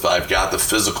if I've got the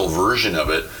physical version of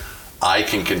it, I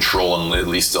can control and at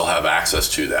least still have access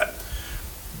to that.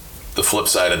 The flip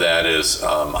side of that is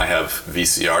I have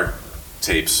VCR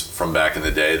tapes from back in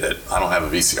the day that I don't have a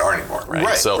VCR anymore,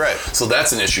 right? So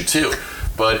that's an issue too.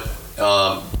 But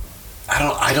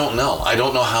I don't know. I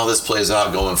don't know how this plays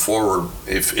out going forward.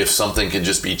 If something can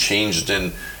just be changed,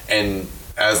 and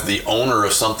as the owner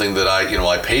of something that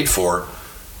I paid for,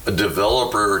 a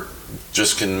developer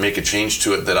just can make a change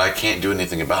to it that I can't do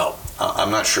anything about.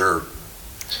 I'm not sure.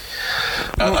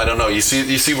 I don't know. You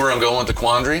see where I'm going with the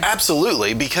quandary?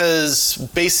 Absolutely, because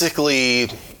basically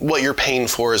what you're paying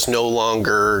for is no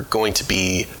longer going to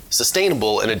be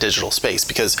sustainable in a digital space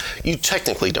because you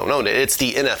technically don't own it. It's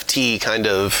the NFT kind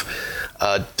of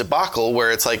debacle where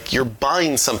it's like you're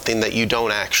buying something that you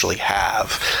don't actually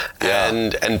have,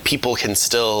 and people can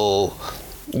still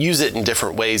use it in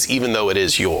different ways, even though it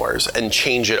is yours, and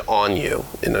change it on you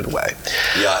in a way.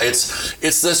 Yeah, it's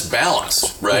this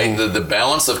balance, right? The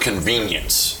balance of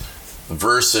convenience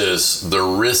versus the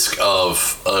risk of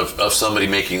somebody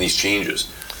making these changes.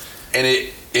 And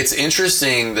it's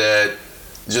interesting that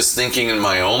just thinking in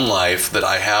my own life that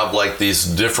I have like these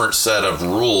different set of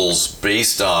rules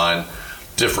based on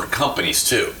different companies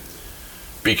too.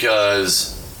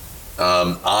 Because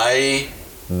I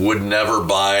would never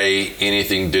buy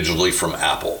anything digitally from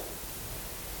Apple.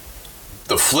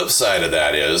 The flip side of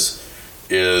that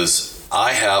is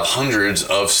I have hundreds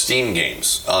of Steam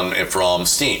games from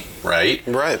Steam, right?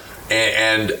 Right.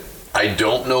 And I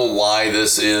don't know why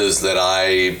this is that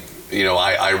I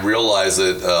realize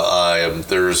that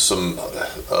there's some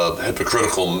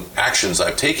hypocritical actions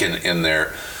I've taken in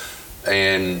there.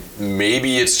 And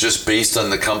maybe it's just based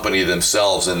on the company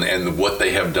themselves and what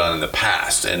they have done in the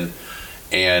past. And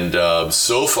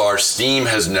so far, Steam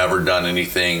has never done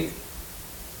anything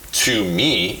to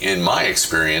me, in my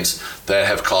experience, that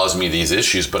have caused me these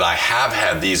issues. But I have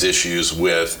had these issues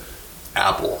with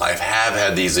Apple. I have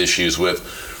had these issues with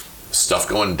stuff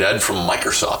going dead from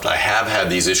Microsoft. I have had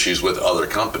these issues with other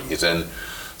companies. And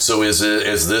so is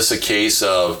this a case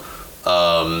of,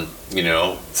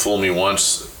 fool me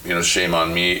once, shame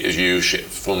on me,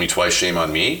 fool me twice, shame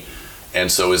on me? And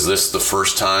so is this the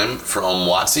first time from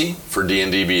WotC for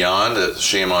D&D Beyond,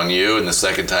 shame on you, and the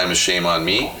second time is shame on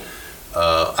me?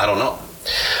 I don't know.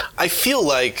 I feel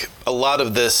like a lot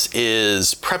of this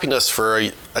is prepping us for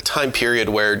a time period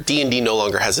where D&D no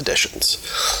longer has editions.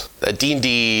 That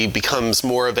D&D becomes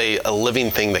more of a living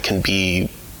thing that can be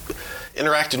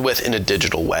interacted with in a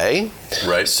digital way.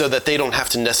 Right. So that they don't have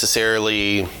to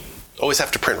necessarily always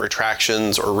have to print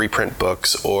retractions or reprint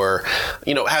books or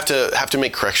have to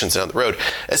make corrections down the road,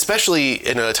 especially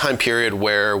in a time period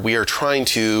where we are trying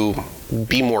to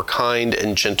be more kind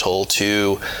and gentle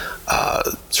to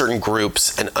certain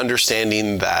groups, and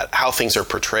understanding that how things are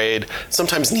portrayed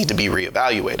sometimes need to be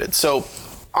reevaluated. So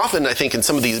often I think in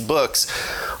some of these books,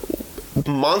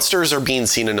 monsters are being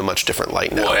seen in a much different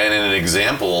light now. Well, and in an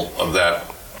example of that,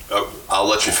 I'll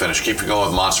let you finish. Keep going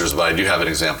with monsters, but I do have an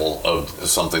example of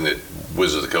something that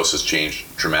Wizards of the Coast has changed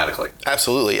dramatically.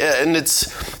 Absolutely. And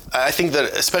I think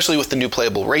that especially with the new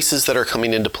playable races that are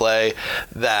coming into play,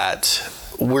 that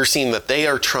we're seeing that they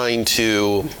are trying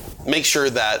to make sure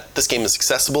that this game is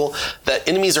accessible, that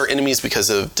enemies are enemies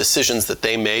because of decisions that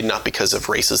they made, not because of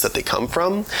races that they come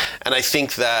from. And I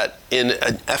think that in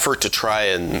an effort to try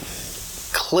and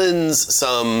cleanse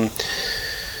some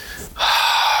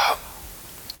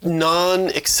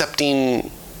non-accepting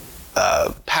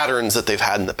patterns that they've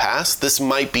had in the past, this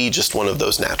might be just one of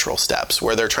those natural steps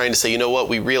where they're trying to say,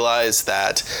 we realize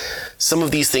that some of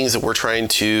these things that we're trying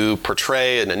to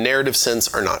portray in a narrative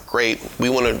sense are not great. We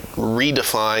want to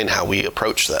redefine how we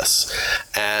approach this.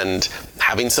 And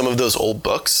having some of those old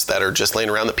books that are just laying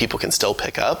around that people can still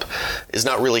pick up is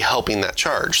not really helping that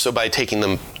charge. So by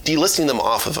delisting them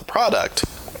off of a product,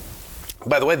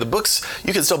 by the way, the books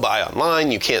you can still buy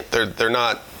online. You can't, they're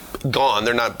not gone.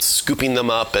 They're not scooping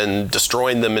them up and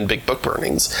destroying them in big book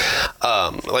burnings.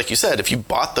 Like you said, if you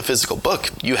bought the physical book,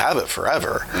 you have it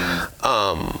forever.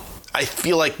 I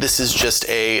feel like this is just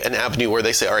an avenue where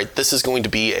they say, all right, this is going to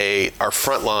be our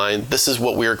front line. This is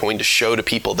what we're going to show to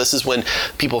people. This is when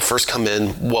people first come in,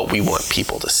 what we want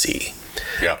people to see.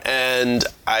 Yeah. And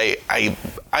I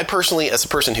personally, as a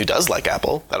person who does like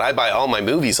Apple, that I buy all my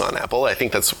movies on Apple, I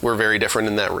think we're very different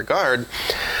in that regard.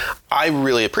 I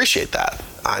really appreciate that.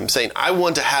 I'm saying I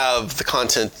want to have the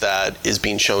content that is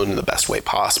being shown in the best way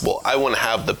possible. I want to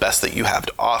have the best that you have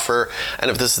to offer. And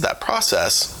if this is that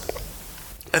process,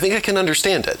 I think I can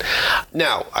understand it.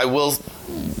 Now,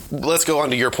 let's go on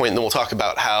to your point, and then we'll talk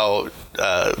about how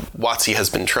WotC has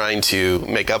been trying to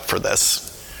make up for this.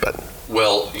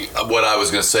 Well, what I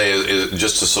was going to say is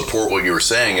just to support what you were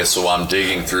saying is, so I'm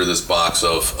digging through this box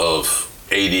of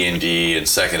AD&D and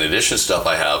second edition stuff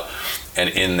I have, and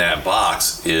in that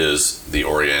box is the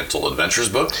Oriental Adventures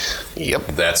book. Yep.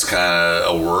 That's kind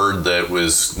of a word that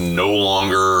was no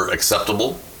longer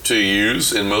acceptable to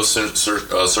use in most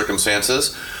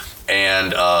circumstances.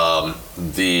 And one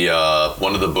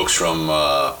of the books from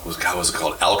what was it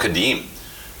called? Al-Qadim,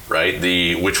 right?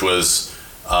 Which was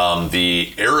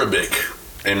the Arabic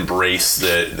embrace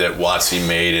that WotC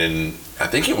made in, I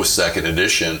think it was second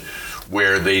edition,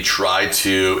 where they tried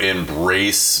to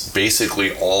embrace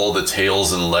basically all the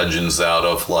tales and legends out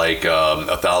of like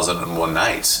 1001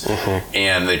 Nights. Mm-hmm.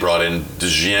 And they brought in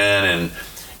Djinn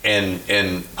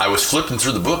and I was flipping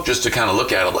through the book just to kind of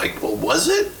look at it like, well, was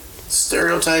it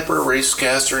stereotype or race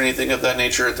cast or anything of that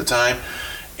nature at the time?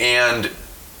 And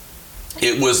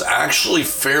it was actually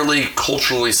fairly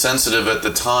culturally sensitive at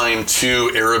the time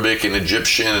to Arabic and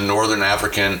Egyptian and Northern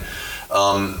African,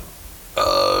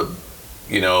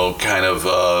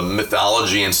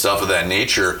 mythology and stuff of that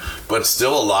nature. But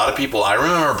still, a lot of people, I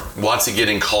remember WotC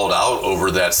getting called out over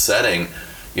that setting,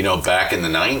 back in the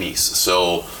 90s.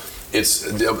 So it's,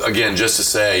 again, just to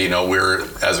say, we're,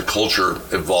 as a culture,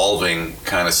 evolving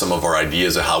kind of some of our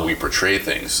ideas of how we portray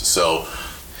things. So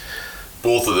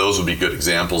both of those would be good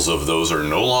examples of those are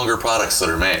no longer products that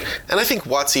are made. And I think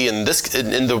WotC in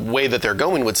the way that they're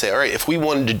going would say, all right, if we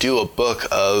wanted to do a book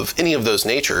of any of those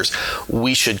natures,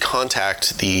 we should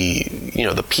contact the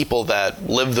people that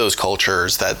live those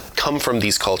cultures, that come from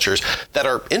these cultures, that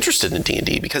are interested in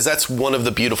D&D, because that's one of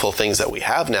the beautiful things that we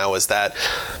have now is that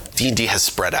D&D has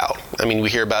spread out. I mean, we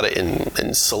hear about it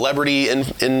in celebrity in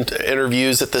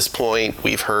interviews at this point.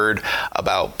 We've heard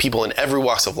about people in every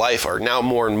walks of life are now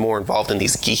more and more involved in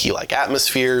these geeky-like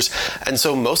atmospheres. And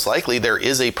so most likely there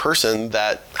is a person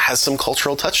that has some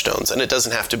cultural touchstones. And it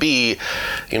doesn't have to be,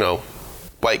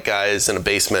 white guys in a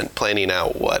basement planning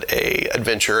out what a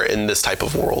adventure in this type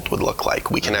of world would look like.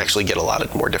 We can actually get a lot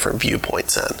of more different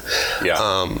viewpoints in.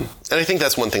 Yeah. And I think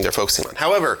that's one thing they're focusing on.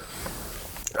 However,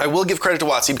 I will give credit to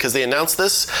WotC because they announced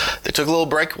this. They took a little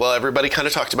break while everybody kind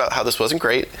of talked about how this wasn't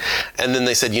great. And then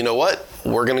they said, you know what?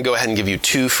 We're going to go ahead and give you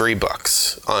 2 free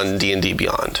books on D&D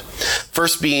Beyond.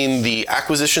 First being the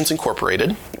Acquisitions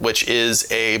Incorporated, which is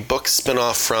a book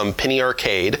spinoff from Penny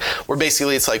Arcade, where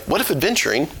basically it's like, what if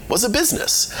adventuring was a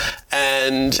business?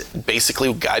 And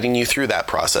basically guiding you through that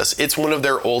process. It's one of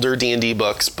their older D&D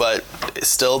books, but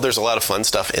still there's a lot of fun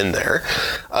stuff in there,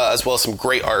 as well as some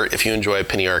great art if you enjoy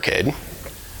Penny Arcade.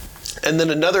 And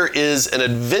then another is an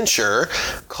adventure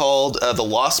called The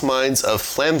Lost Mines of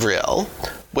Flamvriel,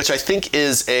 which I think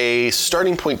is a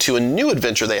starting point to a new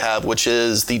adventure they have, which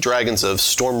is The Dragons of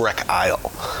Stormwreck Isle.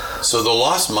 So The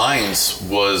Lost Mines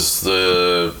was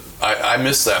I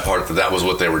missed that part that was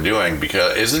what they were doing,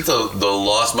 because isn't the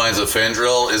Lost Mines of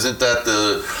Flamvriel, isn't that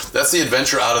that's the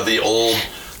adventure out of the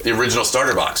original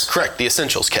starter box? Correct, the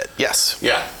Essentials kit, yes.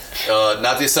 Yeah.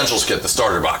 Not the Essentials kit, the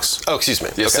starter box. Oh, excuse me.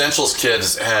 The Essentials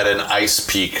kit had an Ice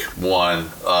Peak one,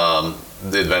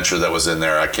 the adventure that was in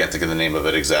there. I can't think of the name of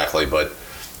it exactly, but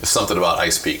it's something about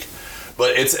Ice Peak.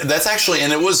 But that's actually,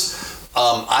 and it was,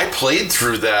 I played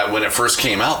through that when it first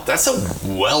came out. That's a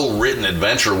well-written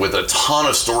adventure with a ton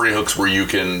of story hooks where you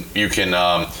can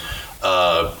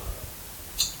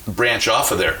branch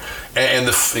off of there. And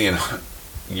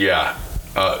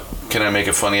can I make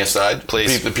a funny aside?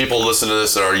 Please. The people listen to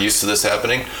this that are used to this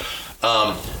happening.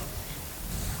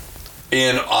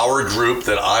 In our group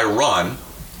that I run,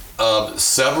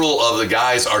 several of the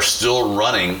guys are still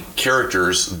running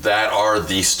characters that are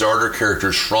the starter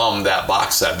characters from that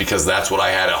box set, because that's what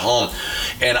I had at home.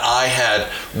 And I had,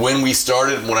 when I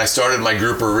started my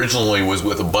group originally, was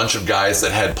with a bunch of guys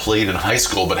that had played in high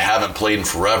school but haven't played in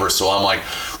forever. So I'm like,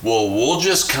 well, we'll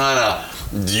just kind of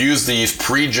use these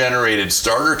pre-generated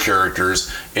starter characters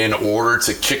in order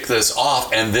to kick this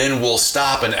off, and then we'll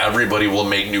stop and everybody will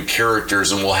make new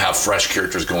characters and we'll have fresh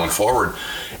characters going forward.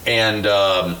 And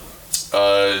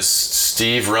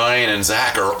Steve, Ryan, and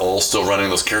Zach are all still running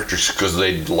those characters because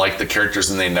they like the characters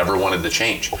and they never wanted to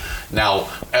change. Now,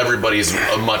 everybody's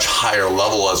a much higher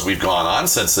level as we've gone on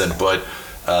since then, but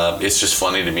it's just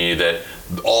funny to me that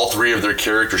all 3 of their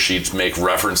character sheets make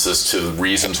references to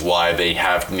reasons why they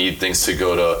need things to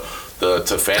go to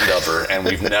Fandover, and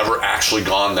we've never actually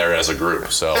gone there as a group.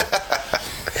 So,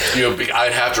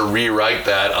 I'd have to rewrite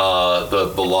that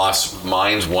the Lost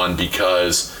Mines one,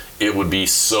 because it would be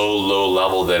so low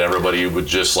level that everybody would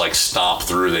just like stomp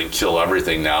through and kill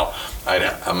everything. Now,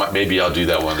 maybe I'll do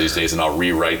that one of these days, and I'll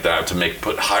rewrite that to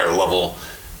put higher level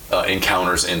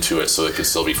encounters into it so it could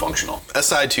still be functional.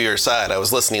 Aside to your side, I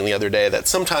was listening the other day that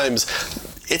sometimes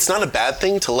it's not a bad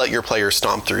thing to let your players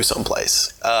stomp through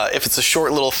someplace. If it's a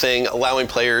short little thing, allowing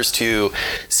players to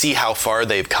see how far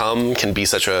they've come can be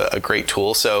such a great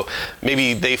tool. So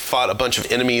maybe they fought a bunch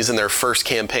of enemies in their first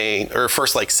campaign or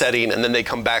first setting, and then they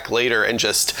come back later and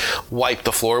just wipe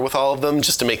the floor with all of them,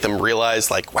 just to make them realize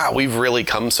wow, we've really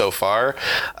come so far.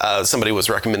 Somebody was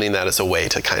recommending that as a way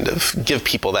to kind of give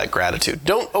people that gratitude.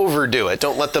 Don't overdo it.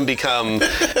 Don't let them become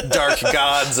dark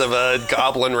gods of a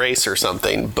goblin race or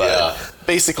something, but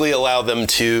basically allow them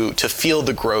to feel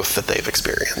the growth that they've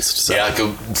experienced. So. Yeah,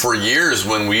 for years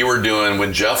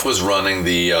when Jeff was running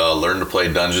the Learn to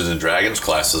Play Dungeons and Dragons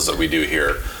classes that we do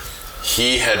here,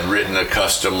 he had written a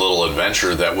custom little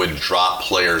adventure that would drop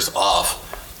players off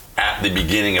at the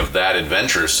beginning of that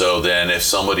adventure. So then if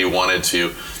somebody wanted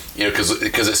to,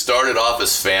 because it started off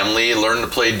as family Learn to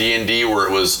Play D&D, where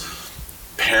it was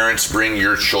parents bring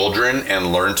your children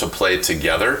and learn to play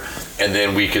together, and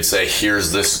then we could say,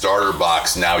 here's this starter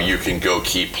box, now you can go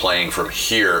keep playing from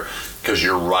here, because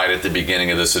you're right at the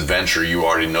beginning of this adventure, you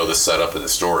already know the setup and the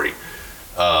story.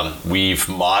 We've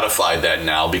modified that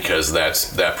now because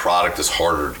that product is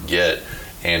harder to get,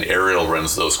 and Ariel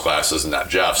runs those classes, not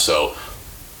Jeff. So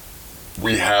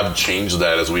we have changed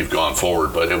that as we've gone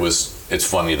forward, but it's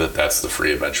funny that that's the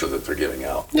free adventure that they're giving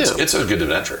out. Yeah. It's a good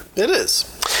adventure. It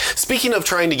is. Speaking of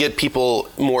trying to get people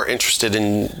more interested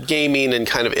in gaming and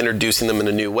kind of introducing them in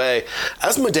a new way,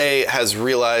 Asmodee has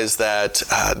realized that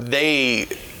they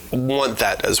want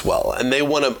that as well, and they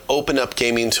want to open up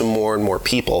gaming to more and more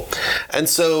people. And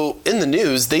so in the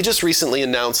news, they just recently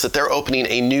announced that they're opening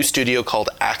a new studio called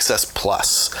Access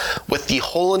Plus, with the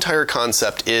whole entire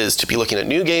concept is to be looking at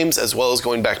new games as well as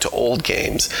going back to old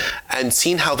games and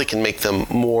seeing how they can make them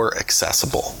more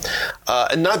accessible.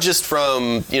 And not just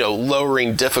from,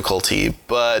 lowering difficulty,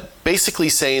 but basically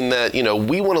saying that,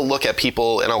 we want to look at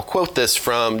people, and I'll quote this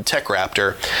from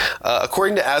TechRaptor.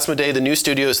 According to Asmodee, the new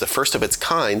studio is the first of its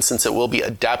kind, since it will be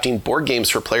adapting board games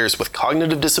for players with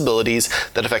cognitive disabilities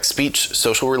that affect speech,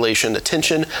 social relation,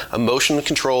 attention, emotion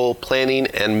control, planning,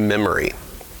 and memory.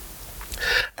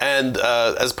 And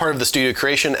as part of the studio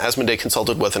creation, Asmodee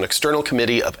consulted with an external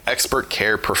committee of expert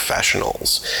care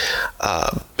professionals,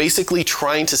 basically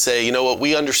trying to say,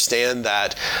 we understand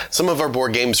that some of our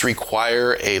board games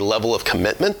require a level of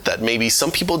commitment that maybe some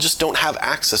people just don't have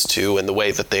access to in the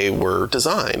way that they were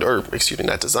designed, or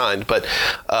not designed, but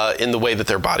in the way that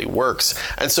their body works.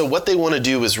 And so what they want to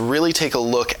do is really take a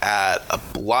look at a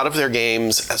lot of their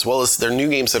games, as well as their new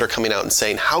games that are coming out, and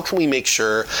saying, how can we make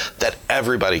sure that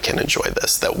everybody can enjoy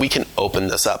this, that we can open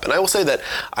this up? And I will say that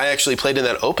I actually played in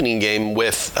that opening game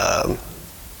with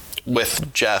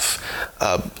Jeff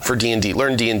for D&D,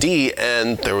 Learn D&D,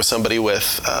 and there was somebody who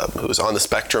was on the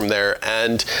spectrum there,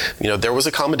 and there was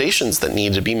accommodations that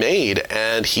needed to be made,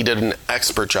 and he did an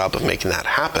expert job of making that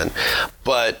happen.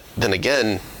 But then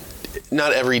again,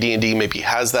 not every D&D maybe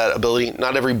has that ability.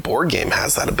 Not every board game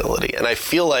has that ability. And I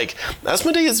feel like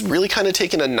Asmodee is really kind of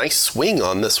taking a nice swing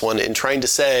on this one in trying to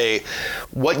say,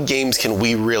 what games can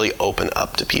we really open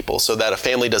up to people so that a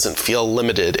family doesn't feel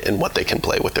limited in what they can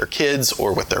play with their kids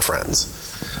or with their friends?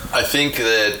 I think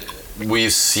that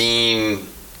we've seen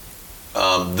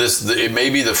it may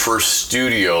be the first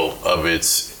studio of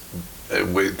its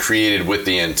created with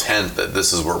the intent that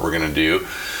this is what we're going to do,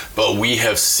 but we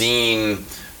have seen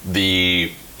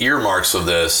the earmarks of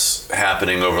this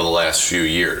happening over the last few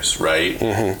years, right?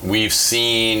 Mm-hmm. We've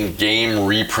seen game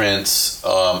reprints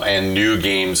and new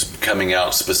games coming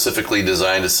out specifically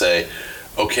designed to say,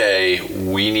 okay,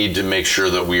 we need to make sure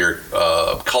that we are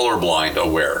colorblind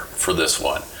aware for this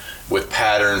one, with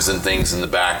patterns and things in the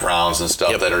backgrounds and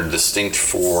stuff that are distinct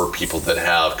for people that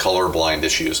have colorblind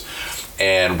issues.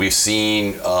 And we've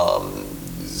seen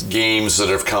games that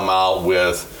have come out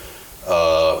with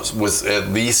at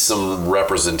least some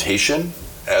representation.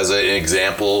 As an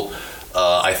example,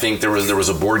 I think there was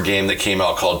a board game that came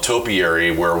out called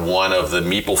Topiary, where one of the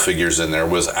meeple figures in there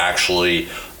was actually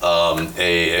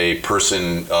a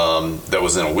person that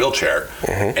was in a wheelchair.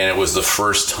 Mm-hmm. And it was the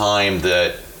first time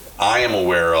that I am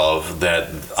aware of that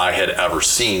I had ever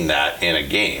seen that in a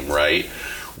game, right?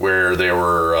 Where they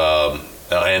were,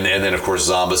 and then of course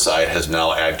Zombicide has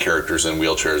now added characters in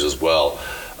wheelchairs as well.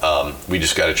 I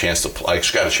just got a chance to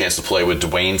play with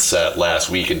Dwayne's set last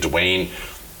week, and Dwayne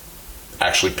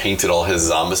actually painted all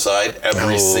his Zombicide.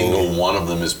 Every single one of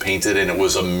them is painted, and it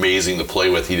was amazing to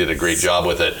play with. He did a great job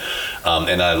with it.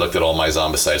 And I looked at all my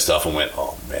Zombicide stuff and went,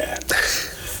 oh man,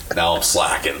 now I'm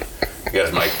slacking. I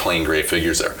got my plain gray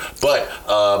figures there. But,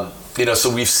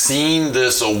 so we've seen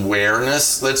this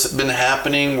awareness that's been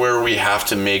happening where we have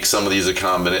to make some of these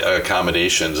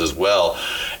accommodations as well.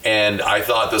 And I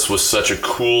thought this was such a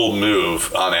cool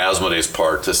move on Asmodee's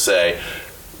part to say,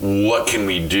 what can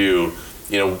we do?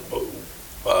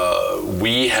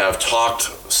 We have talked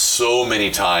so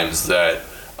many times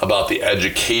about the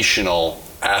educational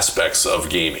aspects of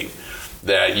gaming.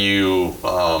 That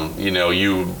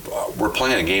we're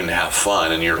playing a game to have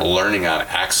fun, and you're learning on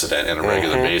accident on a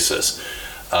regular basis.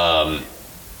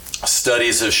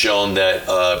 Studies have shown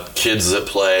that kids that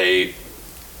play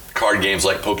card games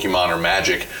like Pokemon or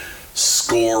Magic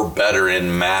score better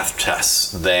in math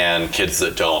tests than kids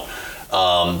that don't.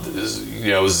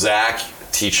 Zach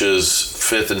teaches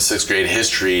 5th and 6th grade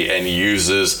history and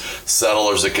uses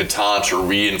Settlers of Catan to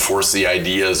reinforce the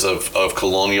ideas of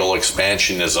colonial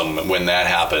expansionism when that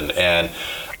happened. And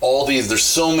all these, there's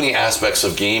so many aspects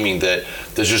of gaming that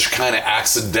just kind of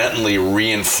accidentally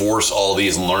reinforce all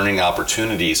these learning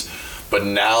opportunities. But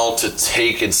now to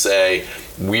take and say,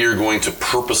 we are going to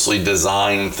purposely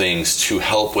design things to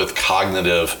help with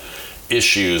cognitive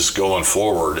issues going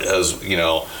forward. As you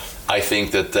know, I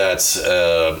think that that's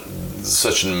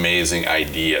such an amazing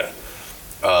idea.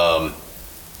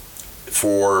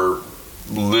 For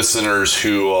listeners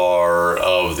who are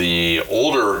of the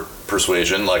older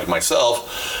persuasion, like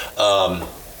myself,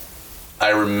 I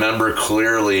remember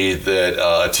clearly that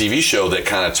a TV show that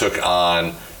kind of took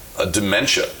on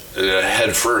dementia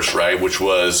head first, right? Which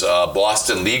was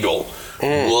Boston Legal.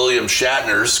 William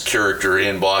Shatner's character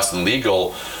in Boston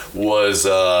Legal was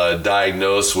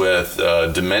diagnosed with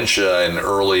dementia and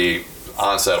early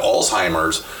onset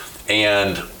Alzheimer's,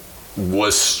 and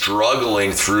was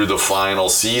struggling through the final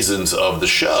seasons of the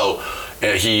show.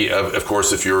 And he, of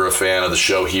course, if you're a fan of the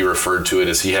show, he referred to it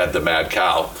as he had the mad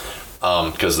cow,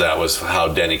 because that was how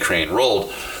Denny Crane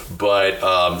rolled.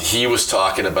 But he was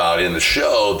talking about in the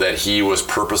show that he was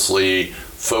purposely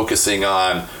focusing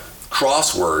on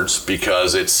crosswords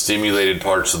because it stimulated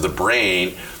parts of the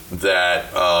brain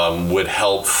that would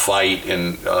help fight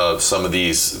in some of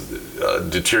these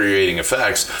deteriorating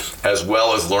effects, as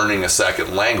well as learning a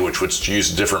second language, which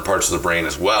used different parts of the brain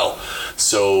as well.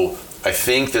 So I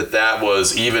think that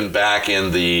was even back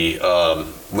in the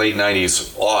late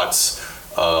 90s aughts,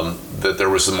 that there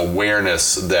was some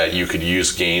awareness that you could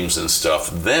use games and stuff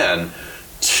then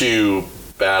to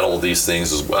battle these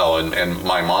things as well. And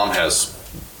my mom has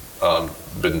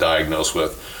been diagnosed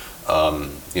with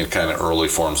kind of early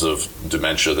forms of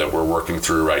dementia that we're working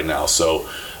through right now. So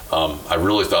I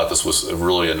really thought this was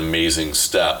really an amazing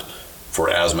step for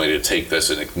Asmodee to take this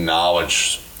and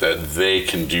acknowledge that they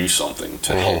can do something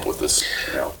to help with this.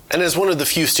 And as one of the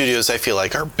few studios I feel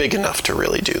like are big enough to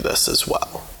really do this as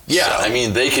well. Yeah, so. I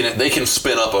mean, they can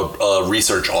spin up a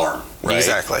research arm, right?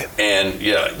 Exactly. And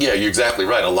yeah, you're exactly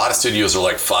right. A lot of studios are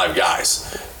like 5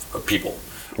 guys, people.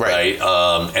 Right.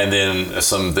 And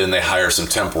then they hire some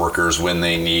temp workers when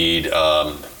they need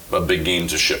a big game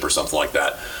to ship or something like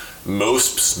that.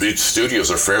 Most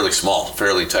studios are fairly small,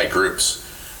 fairly tight groups.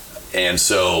 And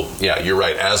so, yeah, you're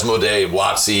right. Asmodee,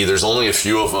 WotC, there's only a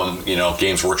few of them,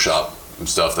 Games Workshop and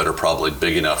stuff that are probably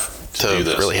big enough to do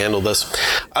this. Really handle this.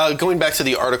 Going back to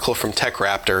the article from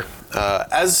TechRaptor,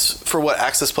 as for what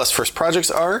Access Plus first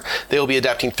projects are, they will be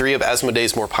adapting 3 of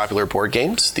Asmodee's more popular board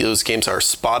games. Those games are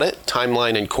Spot It,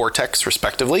 Timeline, and Cortex,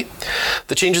 respectively.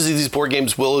 The changes of these board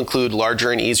games will include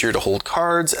larger and easier to hold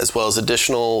cards, as well as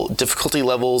additional difficulty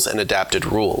levels and adapted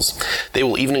rules. They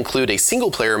will even include a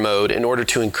single-player mode in order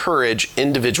to encourage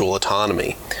individual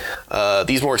autonomy.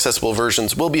 These more accessible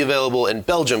versions will be available in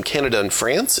Belgium, Canada, and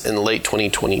France in late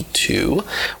 2022,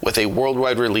 with a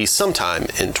worldwide release sometime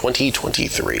in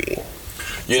 2023.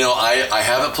 I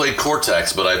haven't played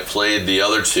Cortex, but I've played the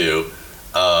other 2.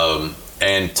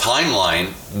 And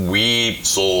Timeline, we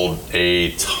sold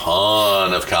a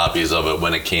ton of copies of it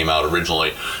when it came out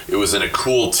originally. It was in a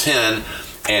cool tin,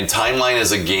 and Timeline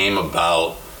is a game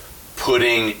about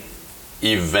putting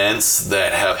events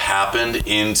that have happened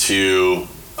into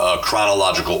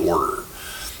chronological order.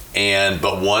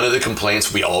 But one of the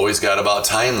complaints we always got about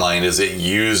Timeline is it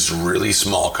used really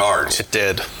small cards. It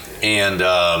did. And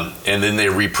then they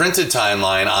reprinted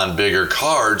Timeline on bigger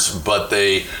cards, but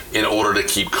in order to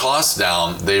keep costs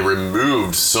down, they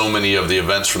removed so many of the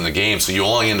events from the game. So you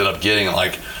only ended up getting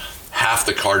like half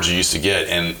the cards you used to get,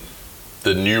 and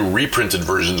the new reprinted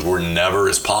versions were never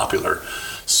as popular.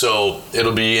 So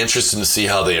it'll be interesting to see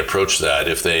how they approach that.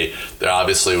 If they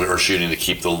obviously are shooting to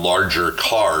keep the larger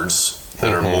cards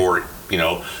that are more,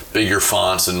 bigger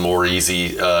fonts and more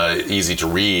easy to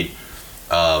read.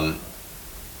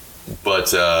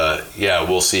 But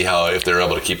we'll see if they're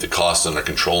able to keep the cost under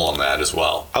control on that as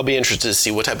well. I'll be interested to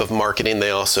see what type of marketing they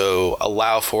also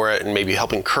allow for it, and maybe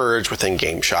help encourage within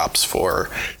game shops for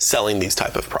selling these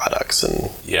type of products.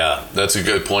 And yeah, that's a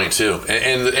good point too.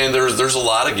 And there's a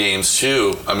lot of games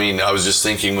too. I mean, I was just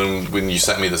thinking when you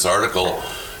sent me this article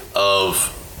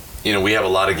of, we have a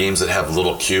lot of games that have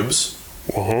little cubes.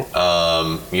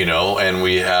 And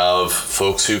we have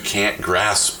folks who can't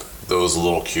grasp those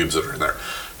little cubes that are in there.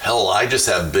 Hell, I just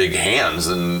have big hands,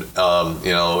 and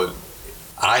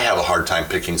I have a hard time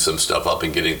picking some stuff up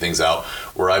and getting things out,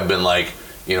 where I've been like,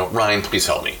 Ryan, please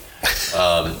help me.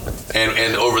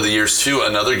 And over the years too,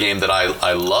 another game that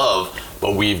I love,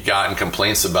 but we've gotten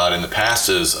complaints about in the past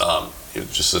is,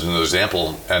 just as an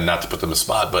example, and not to put them in the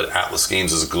spot, but Atlas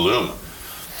Games' Gloom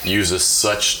uses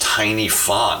such tiny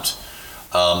font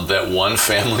that one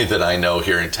family that I know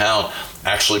here in town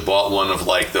actually bought one of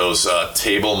like those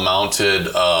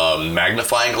table-mounted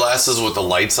magnifying glasses with the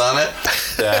lights on it,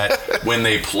 that when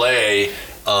they play,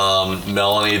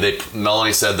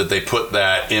 Melanie said that they put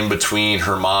that in between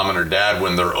her mom and her dad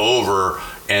when they're over,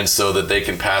 and so that they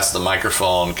can pass the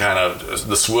microphone, kind of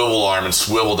the swivel arm, and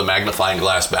swivel the magnifying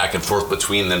glass back and forth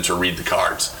between them to read the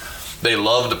cards. They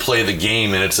love to play the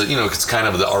game, and it's kind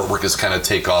of, the artwork is kind of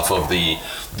takeoff of the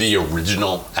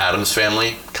original Addams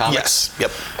Family comics.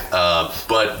 Yes. Yep.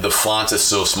 But the font is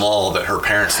so small that her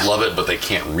parents love it, but they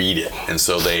can't read it, and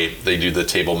so they do the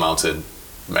table-mounted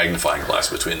magnifying glass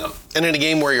between them. And in a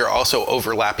game where you're also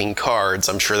overlapping cards,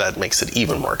 I'm sure that makes it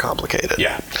even more complicated.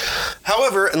 Yeah.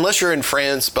 However, unless you're in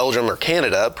France, Belgium, or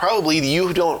Canada, probably you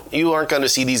aren't going to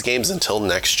see these games until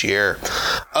next year.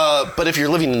 But if you're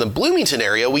living in the Bloomington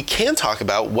area, we can talk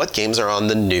about what games are on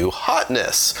the new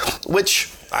hotness,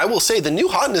 which I will say the new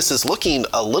hotness is looking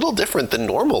a little different than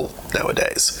normal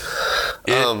nowadays.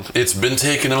 It's been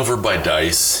taken over by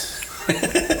DICE.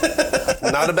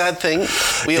 Not a bad thing.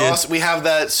 We have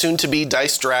that soon-to-be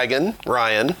Dice Dragon,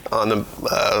 Ryan, on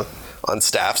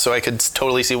staff, so I could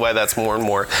totally see why that's more and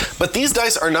more. But these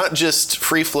dice are not just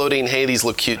free-floating, hey, these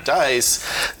look cute dice.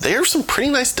 They are some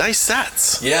pretty nice dice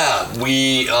sets. Yeah,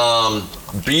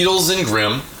 Beatles and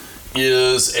Grimm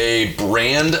is a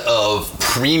brand of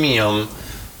premium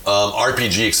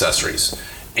RPG accessories.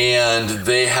 And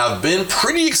they have been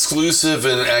pretty exclusive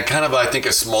and kind of, I think,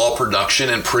 a small production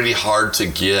and pretty hard to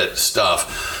get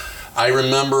stuff. I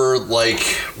remember, like,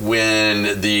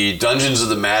 when the Dungeons of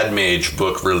the Mad Mage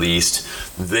book released,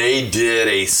 they did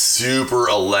a super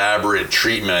elaborate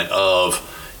treatment of,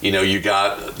 you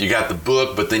got the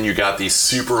book, but then you got these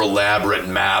super elaborate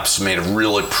maps made of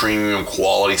really premium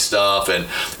quality stuff,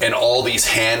 and all these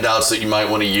handouts that you might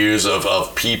want to use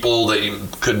of people that you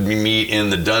could meet in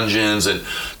the dungeons, and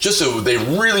just so they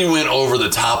really went over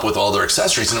the top with all their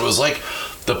accessories. And it was like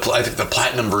I think the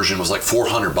platinum version was like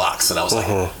 $400, and I was like,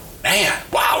 man,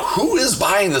 wow, who is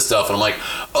buying this stuff? And I'm like,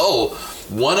 oh,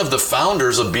 one of the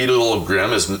founders of Beetle and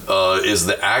Grimm is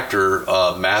the actor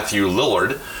Matthew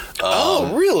Lillard.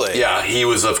 Oh, really? Yeah, he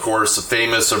was, of course,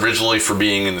 famous originally for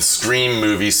being in the Scream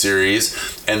movie series,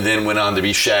 and then went on to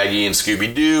be Shaggy and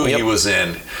Scooby-Doo. Yep. He was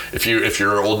in, if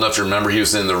you're old enough to remember, he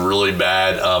was in the really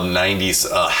bad 90s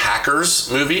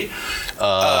Hackers movie.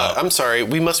 I'm sorry,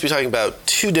 we must be talking about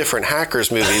two different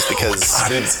Hackers movies, because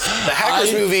the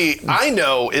Hackers movie I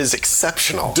know is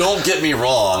exceptional. Don't get me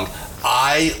wrong,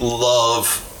 I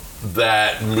love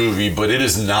that movie, but it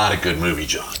is not a good movie,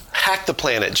 John. Hack the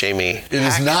Planet, Jamie. It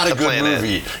is not a good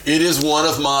movie. It is one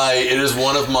of my.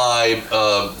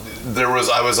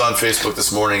 I was on Facebook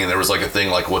this morning, and there was like a thing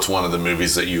like, what's one of the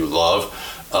movies that you love,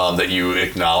 that you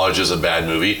acknowledge as a bad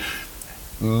movie?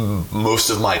 Most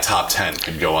of my top 10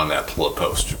 could go on that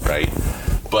post, right?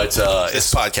 But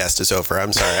this podcast is over.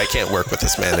 I'm sorry, I can't work with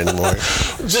this man anymore.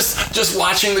 just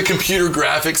watching the computer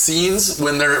graphic scenes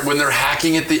when they're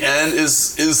hacking at the end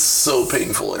is so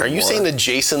painful anymore. Are you saying the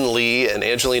Jason Lee and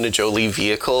Angelina Jolie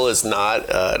vehicle is not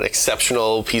an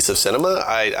exceptional piece of cinema?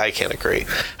 I can't agree.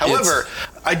 However,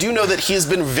 I do know that he has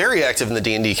been very active in the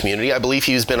D&D community. I believe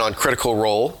he's been on Critical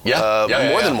Role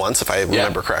more than once, if I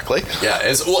remember correctly. Yeah.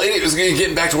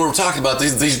 Getting back to what we're talking about,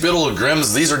 these Beetle and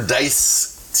Grimms, these are dice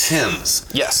tins.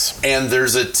 Yes. And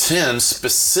there's a tin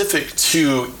specific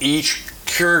to each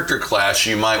character class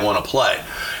you might want to play.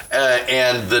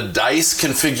 And the dice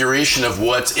configuration of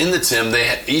what's in the tin,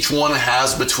 each one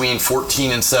has between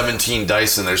 14 and 17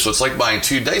 dice in there. So it's like buying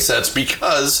two dice sets,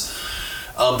 because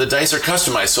the dice are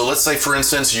customized. So let's say, for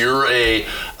instance, you're a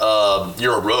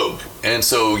rogue, and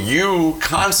so you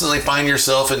constantly find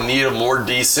yourself in need of more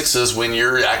D6s when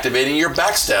you're activating your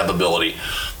backstab ability.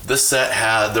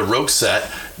 The rogue set,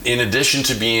 in addition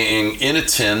to being in a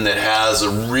tin that has a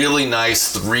really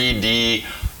nice 3D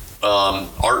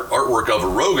artwork of a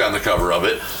rogue on the cover of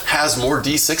it, has more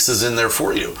D6s in there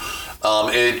for you.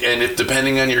 And if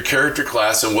depending on your character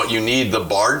class and what you need, the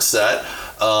Bard set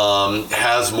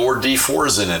has more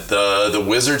D4s in it. The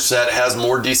Wizard set has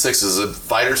more D6s. The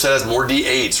Fighter set has more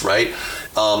D8s, right?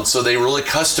 So they really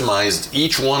customized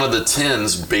each one of the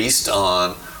tins based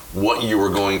on what you were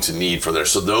going to need for there.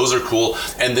 So those are cool.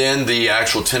 And then the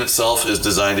actual tin itself is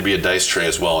designed to be a dice tray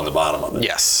as well on the bottom of it.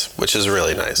 Yes, which is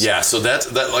really nice. Yeah, so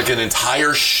that like an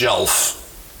entire shelf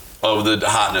of the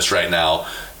hotness right now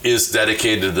is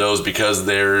dedicated to those, because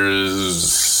there's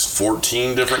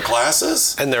 14 different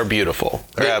classes. And they're beautiful.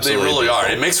 They really are.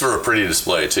 It makes for a pretty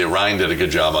display, too. Ryan did a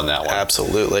good job on that one.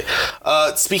 Absolutely.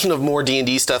 Speaking of more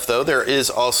D&D stuff, though, there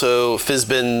is also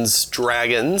Fizban's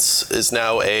Dragons is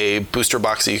now a booster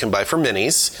box that you can buy for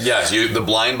minis. Yes, the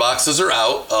blind boxes are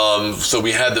out. So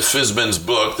we had the Fizban's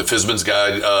book, the Fizban's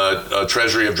Guide,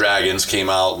 Treasury of Dragons, came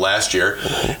out last year.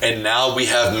 And now we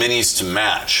have minis to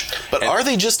match. But are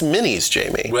they just minis,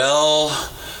 Jamie? Well,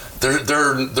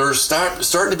 they're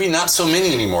starting to be not so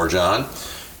many anymore, John.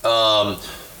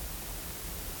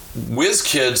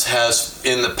 WizKids has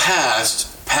in the past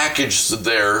packaged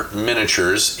their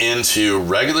miniatures into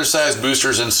regular size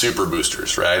boosters and super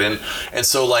boosters, right? And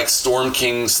so like Storm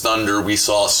King's Thunder, we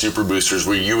saw super boosters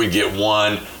where you would get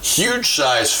one huge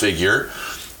size figure,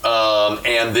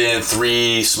 and then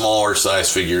 3 smaller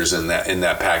size figures in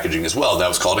that packaging as well. That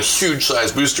was called a huge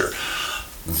size booster.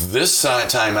 This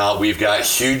time out, we've got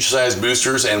huge size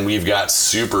boosters and we've got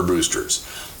super boosters.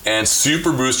 And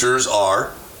super boosters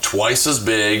are twice as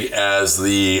big as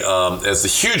the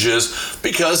huges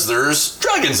because there's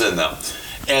dragons in them.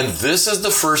 And this is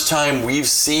the first time we've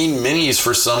seen minis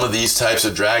for some of these types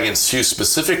of dragons too.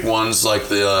 Specific ones like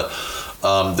the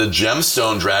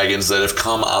gemstone dragons that have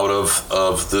come out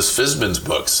of this Fizban's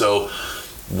book. So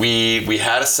we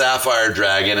had a sapphire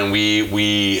dragon, and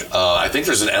we I think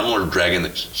there's an emerald dragon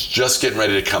that's just getting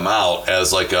ready to come out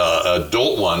as like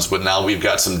adult ones, but now we've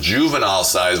got some juvenile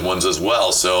size ones as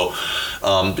well. So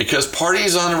because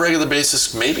parties on a regular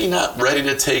basis maybe not ready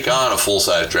to take on a full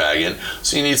size dragon,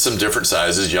 so you need some different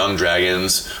sizes, young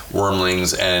dragons,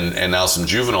 wormlings, and now some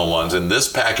juvenile ones. And this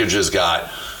package has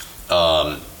got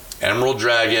emerald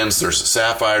dragons, there's a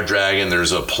sapphire dragon,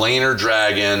 there's a planar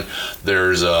dragon,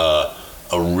 there's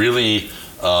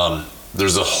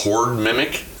there's a horde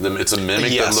mimic. It's a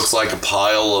mimic that looks like a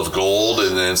pile of gold,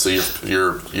 and then so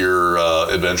your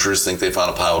adventurers think they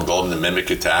found a pile of gold, and the mimic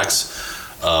attacks.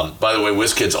 By the way,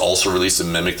 WizKids also released a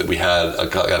mimic that we had a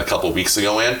couple of weeks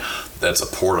ago in. That's a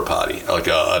porta potty, like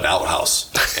an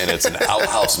outhouse, and it's an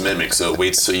outhouse mimic. So it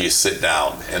waits till you sit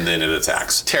down, and then it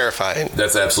attacks. Terrifying.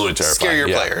 That's absolutely terrifying. Scare your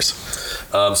players.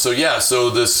 So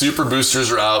the super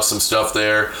boosters are out, some stuff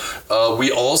there.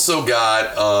 We also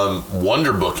got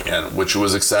Wonder Book in, which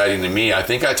was exciting to me. I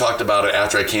think I talked about it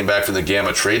after I came back from the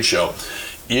Gamma Trade Show.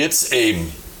 It's a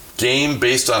game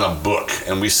based on a book,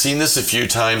 and we've seen this a few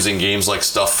times in games like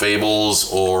Stuffed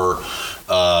Fables or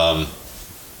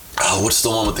what's the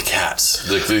one with the cats,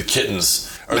 the kittens,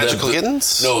 or Magical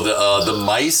Kittens? No, the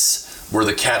mice. Where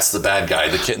the cat's the bad guy,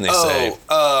 the kitten they save.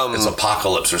 It's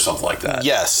Apocalypse or something like that.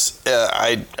 Yes,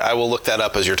 I will look that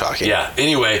up as you're talking. Yeah.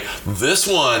 Anyway, this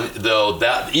one though,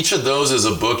 that each of those is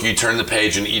a book. You turn the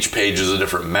page, and each page is a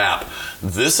different map.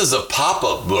 This is a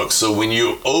pop-up book. So when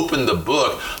you open the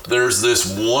book, there's this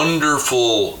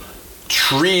wonderful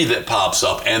tree that pops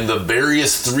up, and the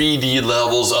various 3D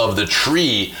levels of the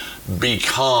tree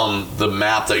become the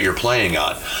map that you're playing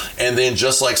on. And then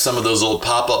just like some of those old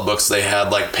pop-up books, they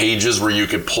had like pages where you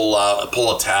could pull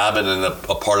a tab, and then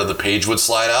a part of the page would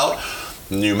slide out.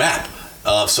 New map.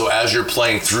 So as you're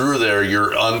playing through there,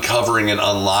 you're uncovering and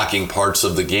unlocking parts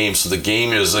of the game. So the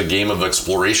game is a game of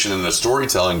exploration and a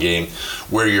storytelling game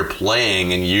where you're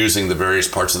playing and using the various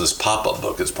parts of this pop-up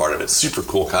book as part of it. Super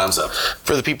cool concept.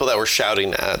 For the people that were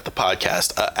shouting at the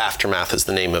podcast, Aftermath is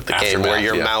the name of the game, where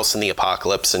you're a mouse in the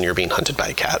apocalypse and you're being hunted by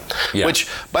a cat. Yeah. Which,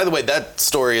 by the way, that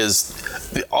story is...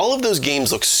 all of those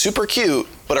games look super cute,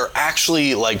 but are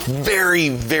actually like very,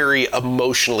 very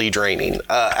emotionally draining.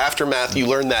 Aftermath, you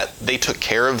learn that they took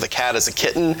care of the cat as a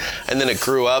kitten, and then it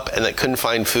grew up and it couldn't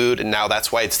find food, and now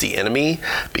that's why it's the enemy,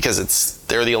 because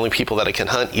they're the only people that it can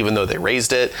hunt, even though they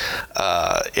raised it.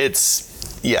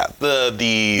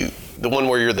 The one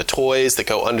where you're the toys that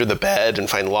go under the bed and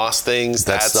find lost things.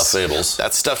 That's Stuffed Fables.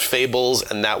 That's Stuffed Fables,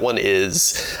 and that one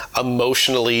is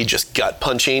emotionally just gut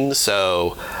punching.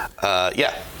 So,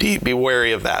 be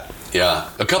wary of that. Yeah,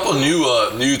 a couple of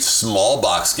new small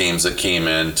box games that came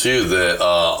in too that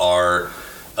are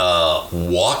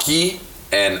Walkie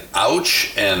and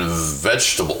Ouch and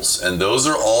Vegetables, and those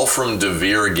are all from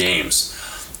Devere Games.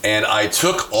 And I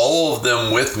took all of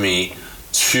them with me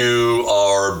to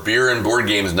our beer and board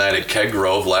games night at Keg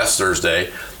Grove last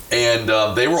Thursday, and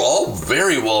they were all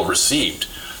very well received.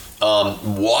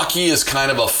 Walkie is kind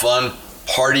of a fun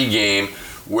party game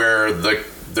where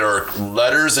there are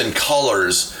letters and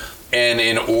colors, and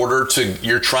in order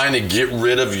you're trying to get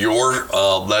rid of your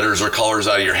letters or colors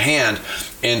out of your hand,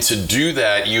 and to do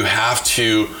that you have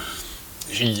to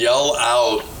yell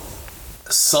out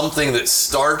something that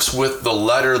starts with the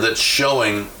letter that's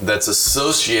showing, that's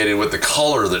associated with the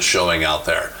color that's showing out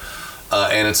there.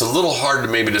 And it's a little hard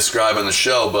to maybe describe on the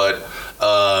show, but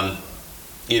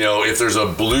if there's a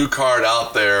blue card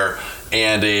out there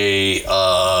and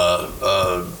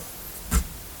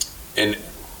an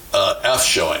F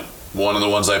showing, one of the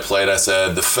ones I played, I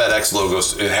said the FedEx logo,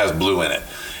 it has blue in it.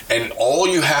 And all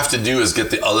you have to do is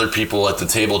get the other people at the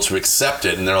table to accept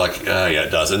it. And they're like, oh, yeah, it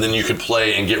does. And then you can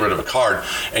play and get rid of a card.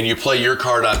 And you play your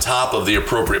card on top of the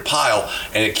appropriate pile.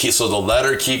 And so the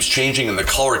letter keeps changing and the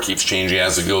color keeps changing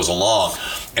as it goes along.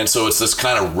 And so it's this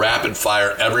kind of rapid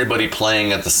fire, everybody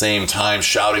playing at the same time,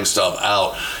 shouting stuff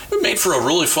out. It made for a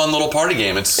really fun little party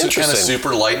game. It's kind of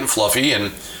super light and fluffy.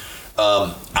 And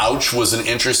Ouch was an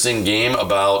interesting game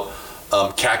about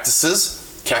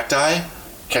cacti.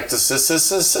 Cactus. No, I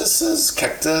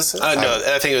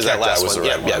think it was that last one.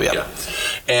 Yeah.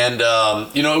 And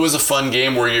it was a fun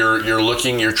game where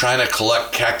you're trying to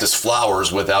collect cactus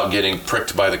flowers without getting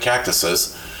pricked by the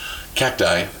cactuses.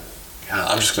 Cacti.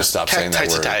 I'm just going to stop saying that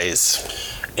word.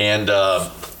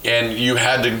 And you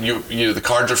had to the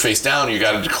cards are face down. You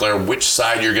got to declare which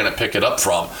side you're going to pick it up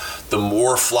from. The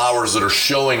more flowers that are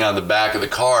showing on the back of the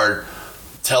card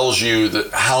tells you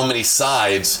that how many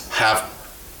sides have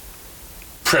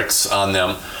pricks on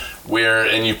them,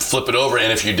 and you flip it over,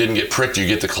 and if you didn't get pricked, you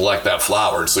get to collect that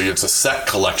flower. So it's a set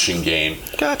collection game.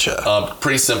 Gotcha.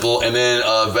 Pretty simple. And then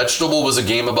Vegetable was a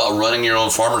game about running your own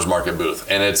farmer's market booth,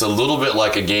 and it's a little bit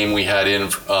like a game we had in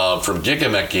from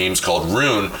Gigamech Games called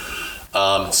Rune.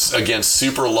 Again,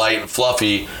 super light and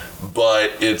fluffy,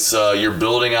 but it's you're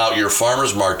building out your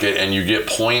farmer's market, and you get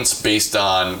points based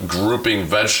on grouping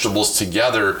vegetables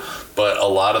together. But a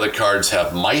lot of the cards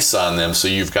have mice on them, so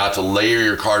you've got to layer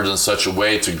your cards in such a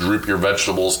way to group your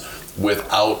vegetables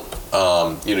without,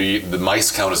 the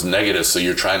mice count is negative, so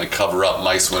you're trying to cover up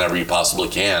mice whenever you possibly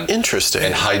can. Interesting.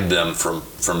 And hide them from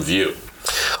view.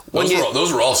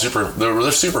 Those were all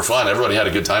they're super fun. Everybody had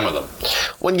a good time with them.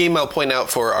 One game I'll point out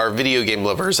for our video game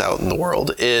lovers out in the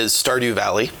world is Stardew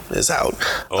Valley is out.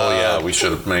 Oh yeah, we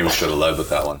should have led with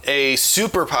that one. A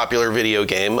super popular video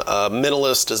game,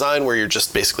 minimalist design where you're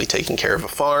just basically taking care of a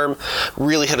farm.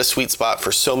 Really had a sweet spot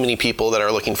for so many people that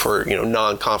are looking for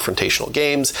non-confrontational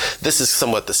games. This is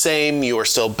somewhat the same. You are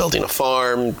still building a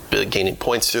farm, gaining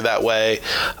points through that way,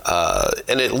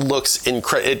 and it looks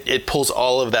incredible. It pulls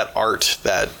all of that art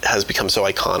that has become so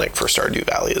iconic for Stardew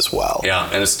Valley as well. Yeah,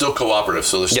 and it's still cooperative,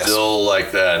 so there's still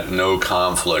like that no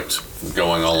conflict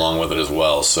going along with it as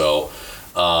well. So,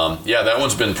 that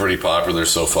one's been pretty popular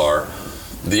so far.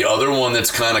 The other one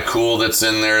that's kind of cool that's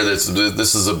in there, this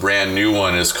is a brand new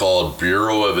one, is called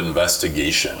Bureau of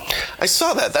Investigation. I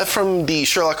saw that. That from the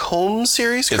Sherlock Holmes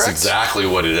series, correct? It's exactly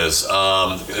what it is.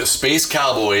 Space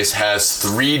Cowboys has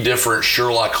 3 different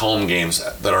Sherlock Holmes games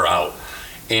that are out.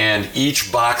 And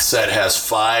each box set has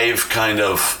 5 kind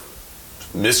of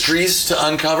mysteries to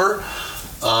uncover.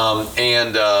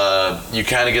 You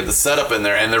kind of get the setup in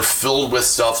there, and they're filled with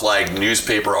stuff like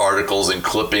newspaper articles and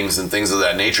clippings and things of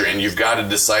that nature. And you've got to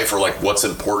decipher like what's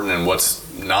important and what's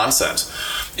nonsense.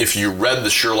 If you read the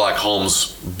Sherlock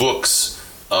Holmes books,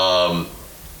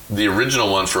 the original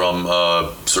one from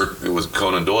it was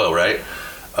Conan Doyle, right?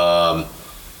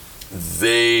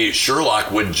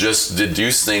 Sherlock would just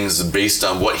deduce things based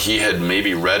on what he had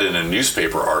maybe read in a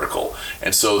newspaper article.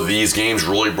 And so these games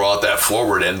really brought that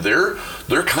forward, and they're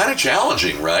kind of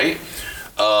challenging, right?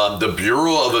 The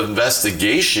Bureau of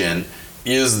Investigation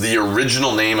is the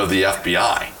original name of the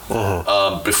FBI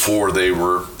before they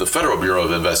were the Federal Bureau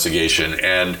of Investigation.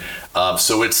 And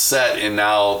so it's set in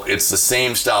now, it's the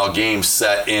same style game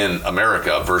set in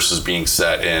America versus being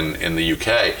set in the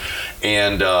UK.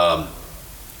 And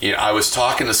I was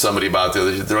talking to somebody about the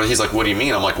other day. He's like, what do you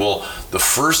mean? I'm like, well, the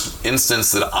first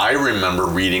instance that I remember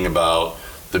reading about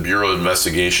the Bureau of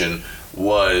Investigation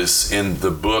was in the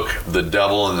book The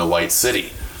Devil in the White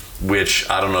City, which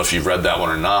I don't know if you've read that one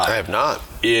or not. I have not.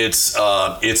 It's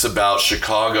about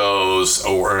Chicago's,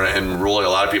 and really a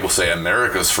lot of people say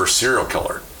America's first serial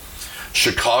killer.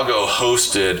 Chicago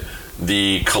hosted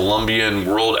the Columbian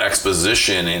World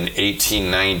Exposition in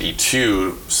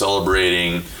 1892,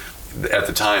 celebrating. At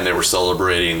the time, they were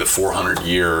celebrating the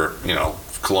 400-year,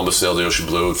 Columbus sailed the ocean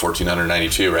blue in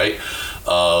 1492, right?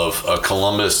 Of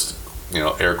Columbus,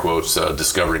 air quotes,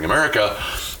 discovering America.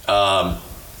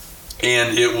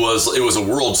 And it was a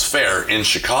World's Fair in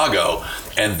Chicago,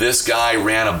 and this guy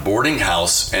ran a boarding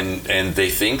house, and they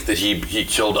think that he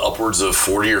killed upwards of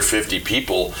 40 or 50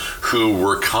 people who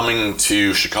were coming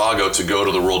to Chicago to go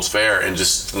to the World's Fair and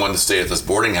just wanted to stay at this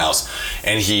boarding house.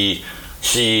 And he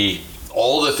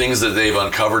all the things that they've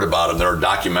uncovered about him, there are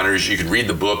documentaries. You can read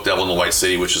the book Devil in the White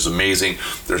City, which is amazing.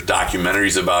 There's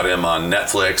documentaries about him on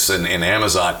Netflix and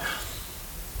Amazon.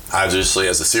 obviously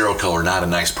as a serial killer, not a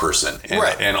nice person. And,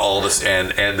 right. And all this,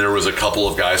 and there was a couple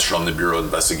of guys from the Bureau of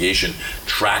Investigation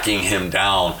tracking him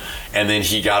down, and then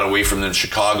he got away from them in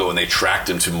Chicago, and they tracked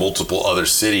him to multiple other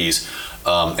cities,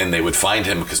 and they would find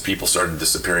him because people started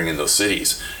disappearing in those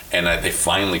cities, and they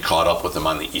finally caught up with him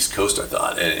on the East Coast, I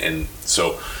thought. And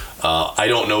so I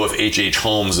don't know if H.H.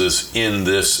 Holmes is in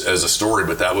this as a story,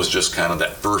 but that was just kind of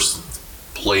that first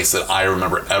place that I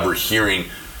remember ever hearing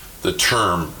the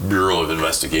term Bureau of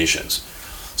Investigations.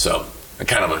 So it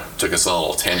kind of took us on a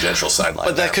little tangential sideline.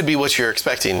 But that could be what you're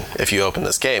expecting if you open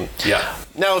this game. Yeah.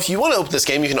 Now, if you want to open this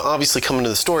game, you can obviously come into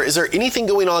the store. Is there anything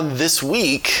going on this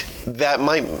week that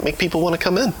might make people want to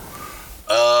come in?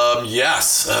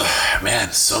 Yes.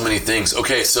 Man, so many things.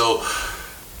 Okay, so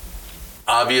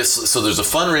obviously, so there's a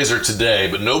fundraiser today,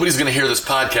 but nobody's going to hear this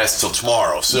podcast until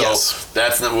tomorrow. So yes.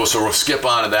 So we'll skip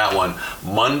on to that one.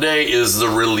 Monday is the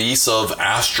release of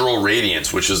Astral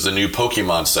Radiance, which is the new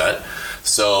Pokemon set.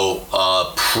 So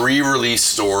pre-release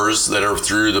stores that are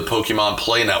through the Pokemon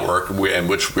Play Network, in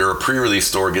which we're a pre-release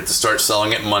store, get to start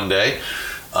selling it Monday.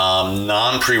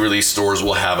 Non-pre-release stores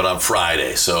will have it on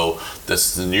Friday. So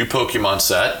that's the new Pokemon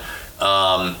set.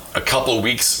 A couple of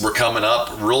weeks we're coming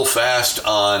up real fast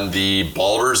on the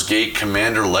Baldur's Gate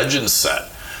Commander Legends set.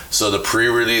 So the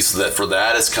pre-release for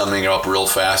that is coming up real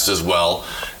fast as well.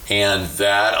 And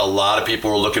that a lot of people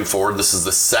are looking forward. This is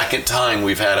the second time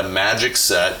we've had a Magic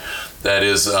set that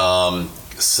is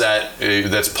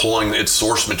that's pulling its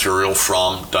source material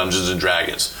from Dungeons and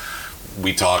Dragons.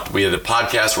 We had a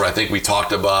podcast where I think we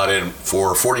talked about it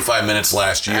for 45 minutes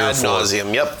last year. Ad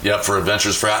nauseum, Yep, for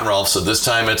Adventures Forgotten Realms. So this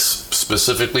time it's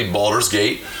specifically Baldur's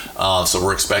Gate. So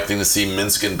we're expecting to see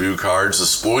Minsc and Boo cards. The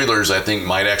spoilers, I think,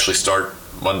 might actually start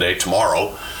Monday,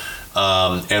 tomorrow.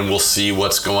 And we'll see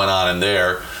what's going on in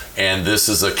there. And this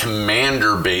is a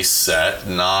Commander-based set,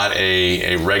 not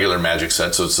a regular Magic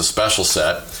set. So it's a special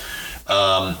set.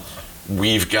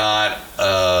 We've got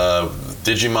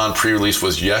Digimon pre-release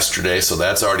was yesterday, so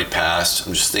that's already passed.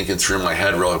 I'm just thinking through my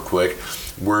head real quick.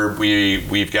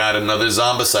 We've got another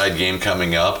Zombicide game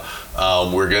coming up.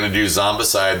 We're going to do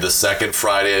Zombicide the second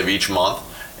Friday of each month,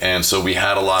 and so we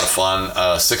had a lot of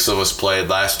fun. 6 of us played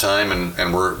last time,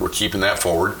 and we're keeping that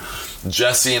forward.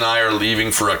 Jesse and I are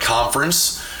leaving for a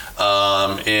conference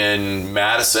in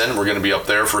Madison. We're going to be up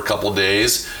there for a couple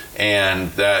days. And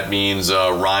that means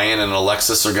Ryan and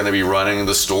Alexis are going to be running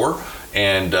the store,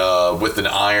 and with an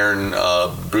iron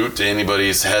boot to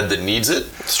anybody's head that needs it.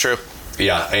 It's true.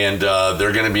 Yeah, and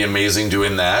they're going to be amazing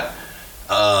doing that.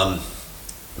 Man,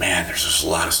 there's just a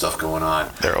lot of stuff going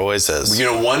on. There always is. You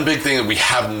know, one big thing that we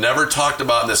have never talked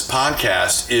about in this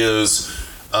podcast is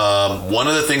one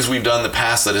of the things we've done in the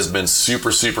past that has been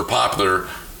super, super popular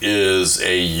is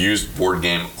a used board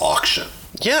game auction.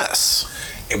 Yes.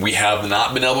 We have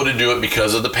not been able to do it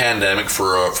because of the pandemic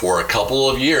for a couple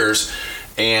of years,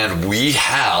 and we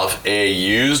have a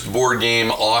used board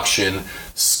game auction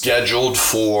scheduled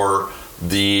for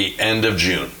the end of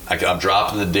June. I'm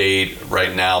dropping the date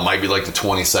right now. It might be like the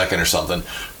 22nd or something,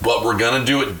 but we're going to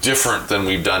do it different than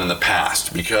we've done in the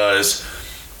past because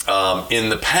in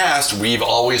the past we've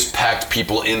always packed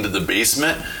people into the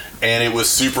basement, and it was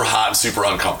super hot and super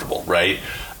uncomfortable, right?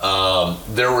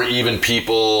 There were even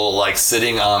people like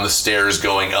sitting on the stairs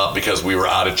going up because we were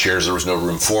out of chairs. There was no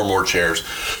room for more chairs.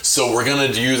 So we're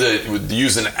going to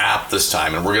use an app this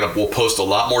time, and we'll post a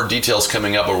lot more details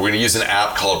coming up, but we're going to use an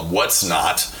app called What's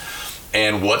Not.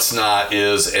 And What's Not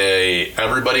is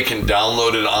everybody can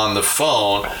download it on the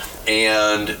phone,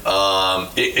 and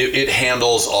it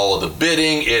handles all of the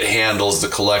bidding. It handles the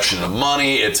collection of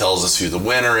money. It tells us who the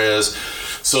winner is.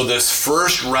 So this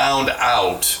first round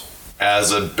out,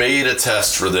 as a beta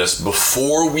test for this,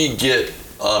 before we get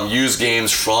used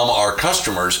games from our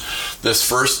customers, this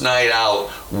first night out,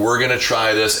 we're going to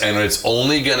try this, and it's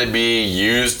only going to be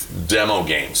used demo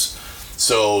games.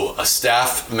 So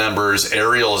staff members,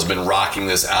 Ariel has been rocking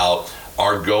this out,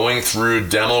 are going through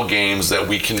demo games that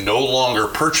we can no longer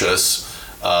purchase.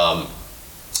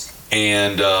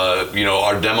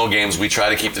 Our demo games, we try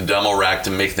to keep the demo rack to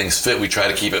make things fit. We try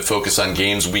to keep it focused on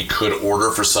games we could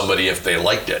order for somebody if they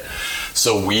liked it.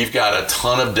 So we've got a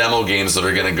ton of demo games that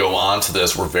are going to go onto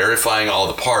this. We're verifying all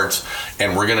the parts,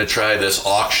 and we're going to try this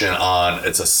auction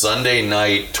it's a Sunday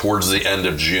night towards the end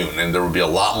of June, and there will be a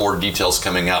lot more details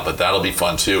coming out, but that'll be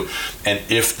fun too. And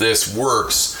if this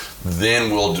works, then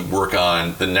we'll work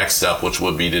on the next step, which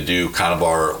would be to do kind of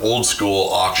our old school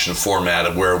auction format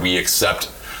of where we accept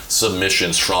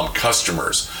submissions from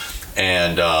customers.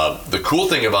 And the cool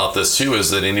thing about this too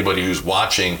is that anybody who's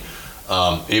watching,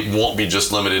 it won't be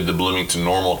just limited to Bloomington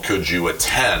Normal. Could you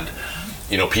attend?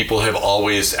 people have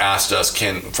always asked us,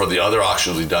 for the other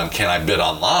auctions we've done, can I bid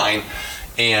online?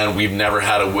 And we've never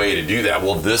had a way to do that.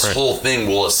 Well, this whole thing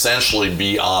will essentially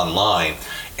be online,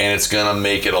 and it's going to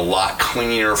make it a lot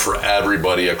cleaner for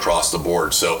everybody across the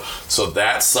board. So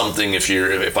that's something.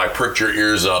 If I perked your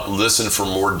ears up, listen for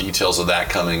more details of that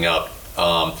coming up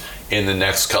in the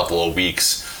next couple of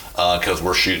weeks. Because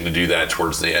we're shooting to do that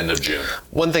towards the end of June.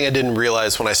 One thing I didn't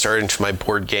realize when I started into my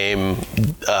board game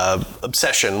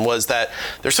obsession was that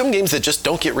there's some games that just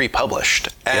don't get republished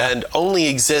and only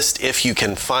exist if you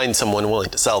can find someone willing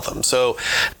to sell them. So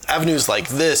avenues like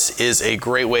this is a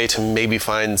great way to maybe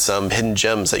find some hidden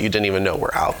gems that you didn't even know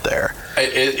were out there.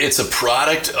 It's a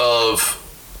product of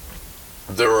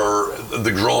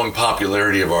the growing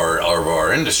popularity of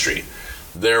our industry.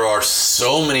 There are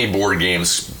so many board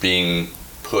games being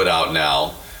put out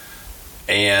now,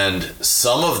 and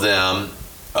some of them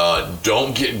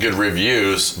don't get good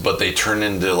reviews, but they turn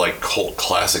into like cult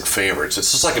classic favorites.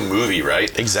 It's just like a movie,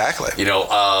 right? Exactly.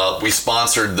 We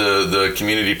sponsored the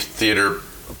community theater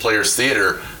Players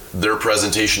Theater, their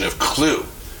presentation of Clue.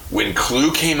 When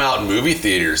Clue came out in movie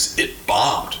theaters, it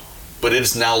bombed. But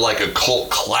it's now like a cult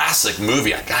classic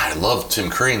movie. God, I love Tim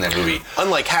Curry in that movie.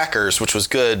 Unlike Hackers, which was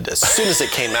good as soon as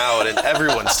it came out, and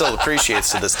everyone still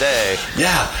appreciates to this day.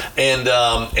 Yeah,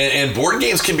 and board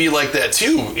games can be like that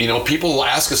too. People will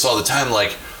ask us all the time,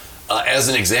 like, as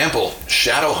an example,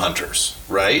 Shadowhunters,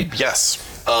 right? Yes.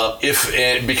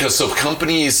 Because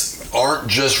companies aren't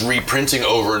just reprinting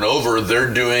over and over;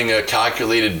 they're doing a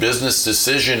calculated business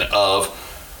decision of,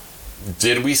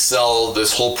 did we sell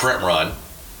this whole print run?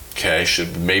 Okay,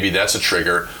 maybe that's a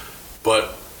trigger,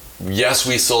 but yes,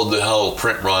 we sold the whole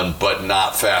print run, but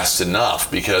not fast enough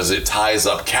because it ties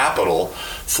up capital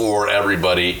for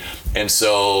everybody. And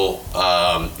so,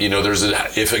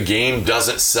 if a game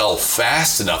doesn't sell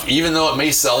fast enough, even though it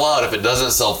may sell out, if it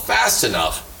doesn't sell fast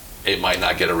enough, it might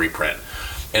not get a reprint.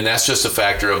 And that's just a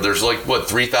factor of there's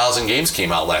 3,000 games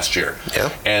came out last year.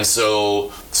 Yeah. And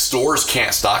so stores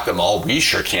can't stock them all. We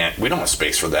sure can't. We don't have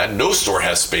space for that. No store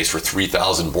has space for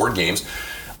 3,000 board games.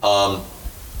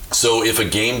 So if a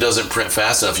game doesn't print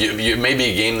fast enough, you may be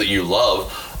a game that you love,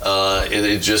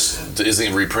 it just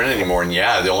isn't reprinted anymore. And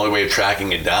the only way of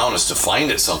tracking it down is to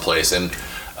find it someplace. And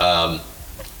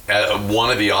at one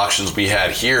of the auctions we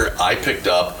had here, I picked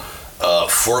up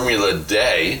Formula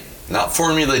Day. Not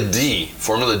Formula D,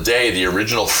 Formula Day, the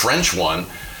original French one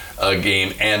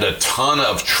game, and a ton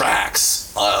of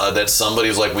tracks that somebody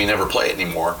was like, we never play it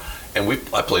anymore. And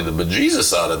I played the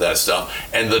bejesus out of that stuff.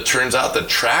 And it turns out the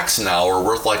tracks now are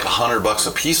worth like $100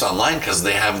 a piece online because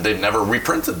they've never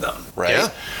reprinted them, right?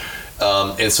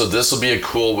 Yeah. And so this will be a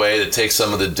cool way to take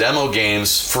some of the demo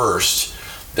games first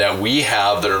that we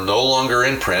have that are no longer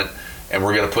in print, and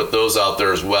we're going to put those out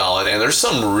there as well. And there's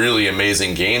some really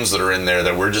amazing games that are in there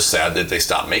that we're just sad that they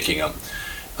stopped making them.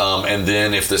 And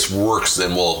then if this works,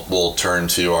 then we'll turn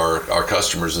to our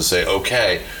customers and say,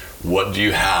 okay, what do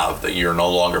you have that you're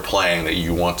no longer playing that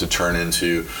you want to turn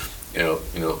into,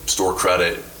 store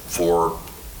credit for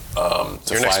to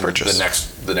your next find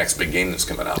purchase. the next big game that's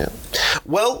coming out. Yeah.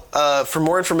 Well, for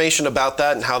more information about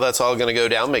that and how that's all going to go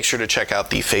down, make sure to check out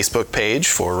the Facebook page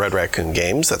for Red Raccoon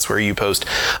Games. That's where you post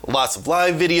lots of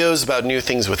live videos about new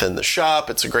things within the shop.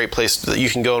 It's a great place that you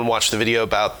can go and watch the video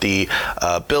about the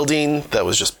building that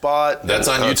was just bought. That's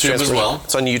on YouTube as well.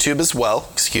 It's on YouTube as well,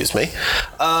 excuse me.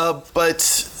 But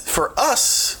for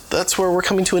us, that's where we're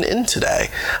coming to an end today.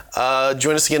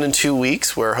 Join us again in 2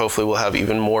 weeks, where hopefully we'll have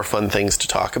even more fun things to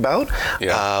talk about.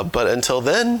 Yeah. But until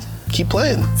then, keep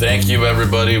playing. Thank you,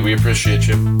 everybody. We appreciate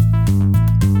you.